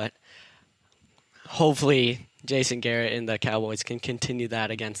Jaguars, but hopefully Jason Garrett and the Cowboys can continue that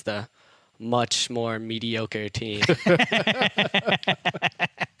against the much more mediocre team.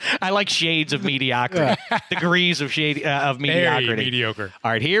 I like shades of mediocrity, degrees of mediocrity. Very mediocre.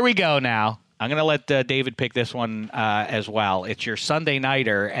 All right, here we go now. I'm going to let David pick this one as well. It's your Sunday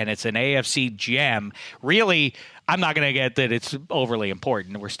nighter, and it's an AFC gem. Really, I'm not going to get that it's overly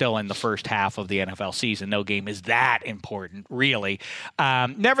important. We're still in the first half of the NFL season. No game is that important, really.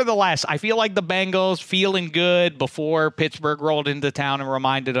 Nevertheless, I feel like the Bengals feeling good before Pittsburgh rolled into town and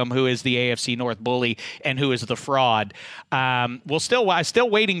reminded them who is the AFC North bully and who is the fraud. I'm still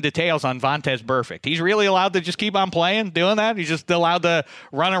waiting details on Vontaze Burfict. He's really allowed to just keep on playing, doing that? He's just allowed to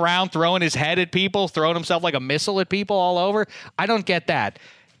run around throwing his head at people, throwing himself like a missile at people all over? I don't get that.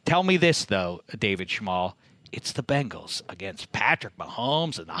 Tell me this, though, David Schmal. It's the Bengals against Patrick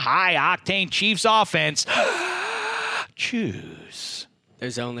Mahomes and the high-octane Chiefs offense. Choose.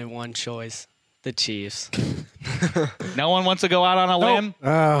 There's only one choice. The Chiefs. No one wants to go out on a limb?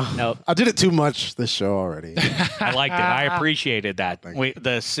 Nope. I did it too much this show already. I liked it. I appreciated that.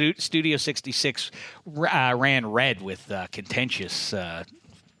 The Studio 66 ran red with contentious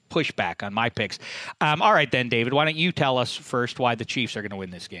pushback on my picks. All right, then, David, why don't you tell us first why the Chiefs are going to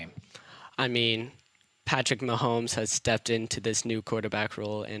win this game? I mean, Patrick Mahomes has stepped into this new quarterback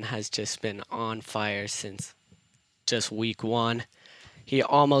role and has just been on fire since just week one. He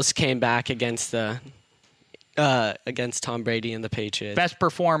almost came back against Tom Brady and the Patriots. Best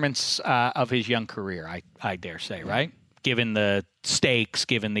performance of his young career, I dare say, right? Given the stakes,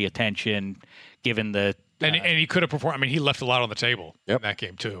 given the attention, given the... And he could have performed. I mean, he left a lot on the table in that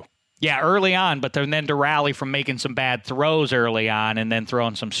game, too. Yeah, early on, but then to rally from making some bad throws early on and then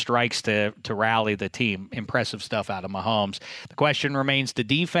throwing some strikes to rally the team. Impressive stuff out of Mahomes. The question remains the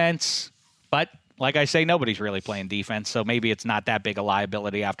defense, but like I say, nobody's really playing defense, so maybe it's not that big a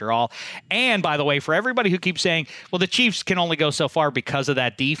liability after all. And, by the way, for everybody who keeps saying, well, the Chiefs can only go so far because of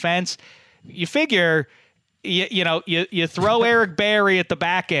that defense, you figure... You throw Eric Berry at the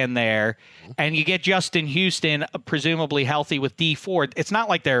back end there, and you get Justin Houston presumably healthy with Dee Ford. It's not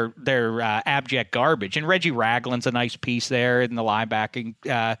like they're abject garbage. And Reggie Ragland's a nice piece there in the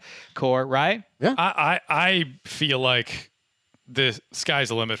linebacking core, right? Yeah. I feel like the sky's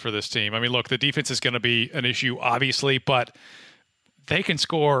the limit for this team. I mean, look, the defense is going to be an issue, obviously, but they can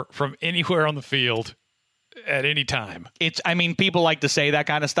score from anywhere on the field at any time. People like to say that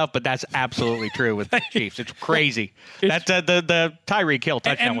kind of stuff, but that's absolutely true with the Chiefs. It's crazy. The Tyreek Hill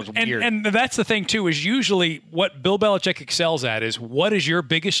touchdown was weird. And that's the thing, too, is usually what Bill Belichick excels at is what is your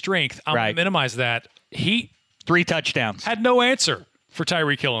biggest strength? I'm going to minimize that. He 3 touchdowns. Had no answer for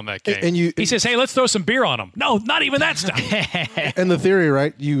Tyreek Hill in that game. And he says, hey, let's throw some beer on him. No, not even that stuff. And the theory,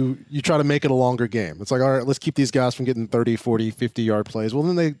 right, you try to make it a longer game. It's like, all right, let's keep these guys from getting 30, 40, 50-yard plays. Well,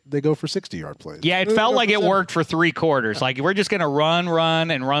 then they go for 60-yard plays. Yeah, it felt like it worked for 3 quarters. Like, we're just going to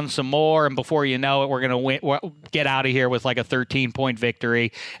run some more, and before you know it, we're going to get out of here with like a 13-point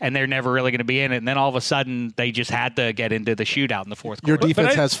victory, and they're never really going to be in it. And then all of a sudden, they just had to get into the shootout in the fourth quarter. Your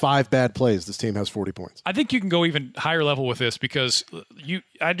defense has 5 bad plays. This team has 40 points. I think you can go even higher level with this because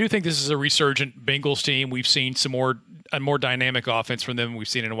I do think this is a resurgent Bengals team. We've seen a more dynamic offense from them than we've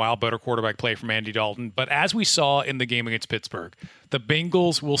seen in a while, better quarterback play from Andy Dalton. But as we saw in the game against Pittsburgh, the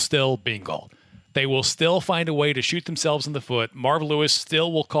Bengals will still bingle. They will still find a way to shoot themselves in the foot. Marv Lewis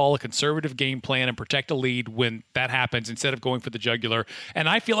still will call a conservative game plan and protect a lead when that happens instead of going for the jugular. And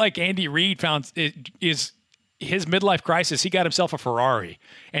I feel like Andy Reid found his midlife crisis. He got himself a Ferrari,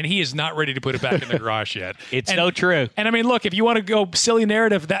 and he is not ready to put it back in the garage yet. So true. And I mean, look, if you want to go silly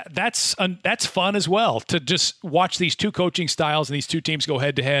narrative, that's fun as well to just watch these 2 coaching styles and these 2 teams go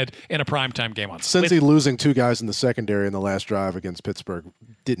head to head in a primetime game on Sunday. Cincy losing 2 guys in the secondary in the last drive against Pittsburgh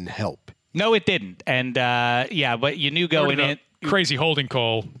didn't help. No, it didn't. And but you knew going in crazy holding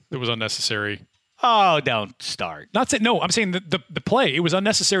call that was unnecessary. Oh, don't start. I'm saying the play. It was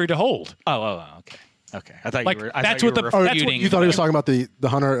unnecessary to hold. Oh, okay. Okay, I thought like, you were. You thought he was talking about the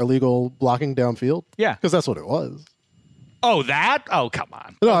Hunter illegal blocking downfield? Yeah, because that's what it was. Oh, that? Oh, come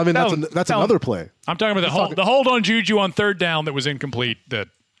on. No, I mean that's another play. I'm talking about the hold on Juju on 3rd down that was incomplete. That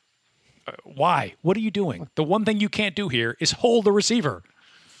why? What are you doing? The one thing you can't do here is hold the receiver.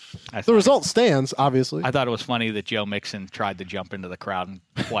 The result stands, obviously. I thought it was funny that Joe Mixon tried to jump into the crowd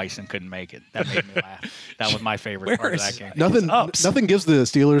twice and couldn't make it. That made me laugh. That was my favorite part of that game. Nothing gives the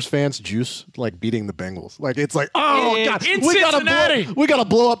Steelers fans juice like beating the Bengals. Like it's like, oh God, we gotta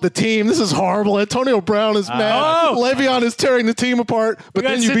blow up the team. This is horrible. Antonio Brown is mad. Le'Veon is tearing the team apart. But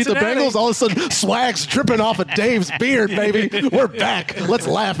then you beat the Bengals. All of a sudden, swag's dripping off of Dave's beard, baby. We're back. Let's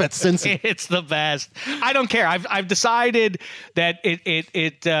laugh at Cincy. It's the best. I don't care. I've decided that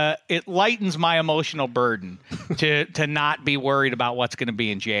it it lightens my emotional burden to not be worried about what's going to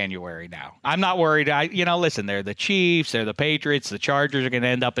be in January now. I'm not worried. Listen, they're the Chiefs, they're the Patriots, the Chargers are going to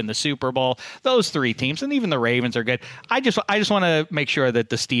end up in the Super Bowl. Those three teams, and even the Ravens are good. I just want to make sure that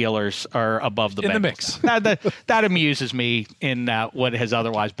the Steelers are above the Bengals. In the mix. That amuses me in what has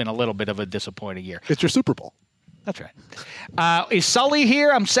otherwise been a little bit of a disappointing year. It's your Super Bowl. That's right. Is Sully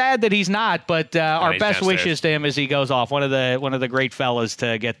here? I'm sad that he's not, but our best downstairs. wishes to him as he goes off. One of the great fellas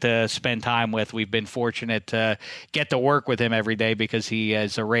to get to spend time with. We've been fortunate to get to work with him every day because he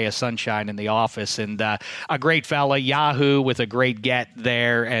is a ray of sunshine in the office, and a great fella. Yahoo with a great get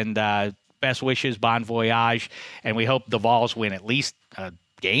there, and best wishes, bon voyage, and we hope the Vols win at least a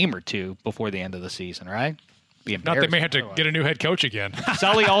game or two before the end of the season, right? Not they may have to get a new head coach again.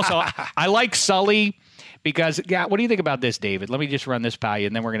 Sully also. I like Sully. Because, what do you think about this, David? Let me just run this by you,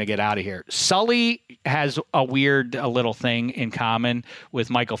 and then we're going to get out of here. Sully has a little thing in common with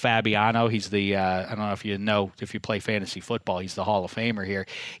Michael Fabiano. He's the I don't know if you play fantasy football. He's the Hall of Famer here.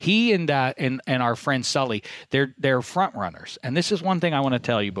 He and our friend Sully, they're front runners. And this is one thing I want to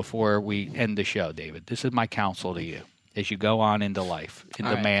tell you before we end the show, David. This is my counsel to you as you go on into life,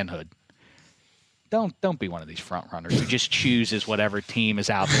 into manhood. Don't be one of these front runners who just chooses whatever team is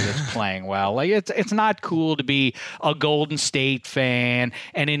out there that's playing well. Like it's not cool to be a Golden State fan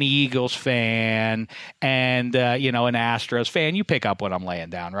and an Eagles fan and an Astros fan. You pick up what I'm laying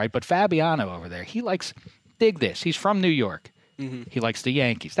down, right? But Fabiano over there, dig this. He's from New York. Mm-hmm. He likes the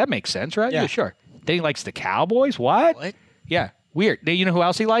Yankees. That makes sense, right? Yeah, sure. Then he likes the Cowboys. What? Yeah, weird. You know who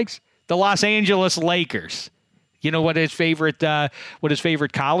else he likes? The Los Angeles Lakers. You know what his favorite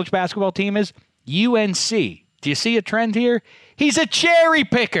college basketball team is? UNC. Do you see a trend here? He's a cherry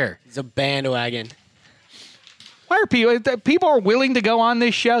picker. He's a bandwagon. Why are people are willing to go on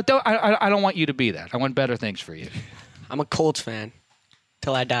this show? I don't want you to be that. I want better things for you. I'm a Colts fan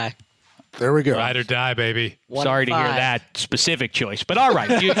till I die. There we go. Ride or die, baby. Sorry to hear that specific choice, but all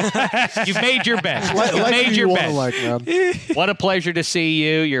right, you've made your bet. You've made your bet. What a pleasure to see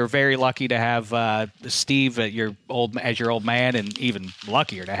you. You're very lucky to have Steve as your old man, and even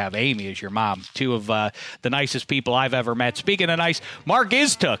luckier to have Amy as your mom. Two of the nicest people I've ever met. Speaking of nice, Mark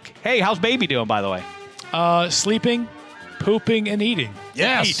Istook. Hey, how's baby doing, by the way? Sleeping, pooping, and eating.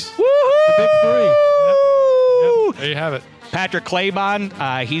 Yes. Woohoo! The big three. Yep. There you have it. Patrick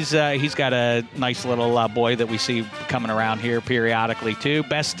Claybon, he's got a nice little boy that we see coming around here periodically too.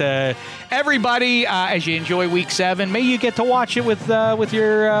 Best to everybody as you enjoy Week 7. May you get to watch it with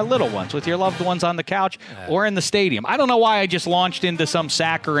your little ones, with your loved ones on the couch or in the stadium. I don't know why I just launched into some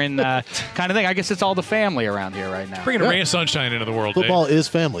saccharine kind of thing. I guess it's all the family around here right now. Bringing a ray of sunshine into the world. Football Dave. Is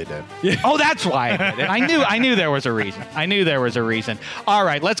family, Dave. Yeah. Oh, that's why I did it. I knew there was a reason. All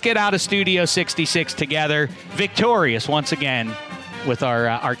right, let's get out of Studio 66 together, victorious once again with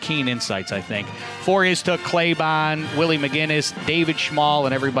our keen insights, I think. For Istook, Claybon, Willie McGinnis, David Schmall,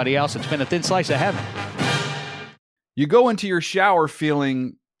 and everybody else, it's been a thin slice of heaven. You go into your shower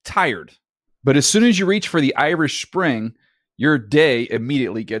feeling tired, but as soon as you reach for the Irish Spring, your day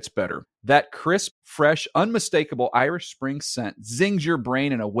immediately gets better. That crisp, fresh, unmistakable Irish Spring scent zings your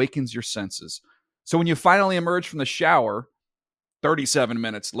brain and awakens your senses. So when you finally emerge from the shower 37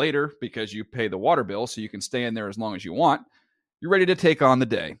 minutes later, because you pay the water bill so you can stay in there as long as you want, you're ready to take on the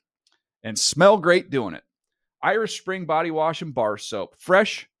day and smell great doing it. Irish Spring Body Wash and Bar Soap.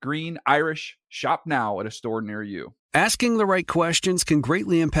 Fresh, green, Irish. Shop now at a store near you. Asking the right questions can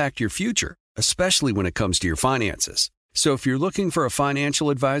greatly impact your future, especially when it comes to your finances. So if you're looking for a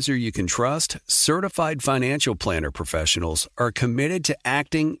financial advisor you can trust, certified financial planner professionals are committed to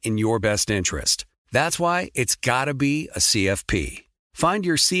acting in your best interest. That's why it's got to be a CFP. Find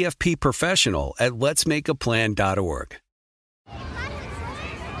your CFP professional at letsmakeaplan.org.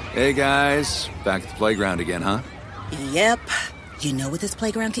 Hey guys, back at the playground again, huh? Yep. You know what this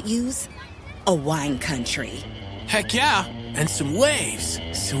playground could use? A wine country. Heck yeah, and some waves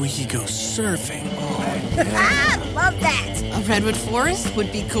so we could go surfing. Oh, yeah. Ah, love that. A redwood forest would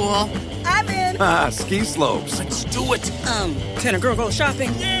be cool. I'm in. Ah, ski slopes. Let's do it. Can a girl go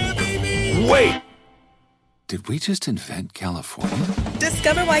shopping? Yeah, baby. Wait! Did we just invent California?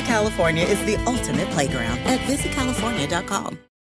 Discover why California is the ultimate playground at visitcalifornia.com.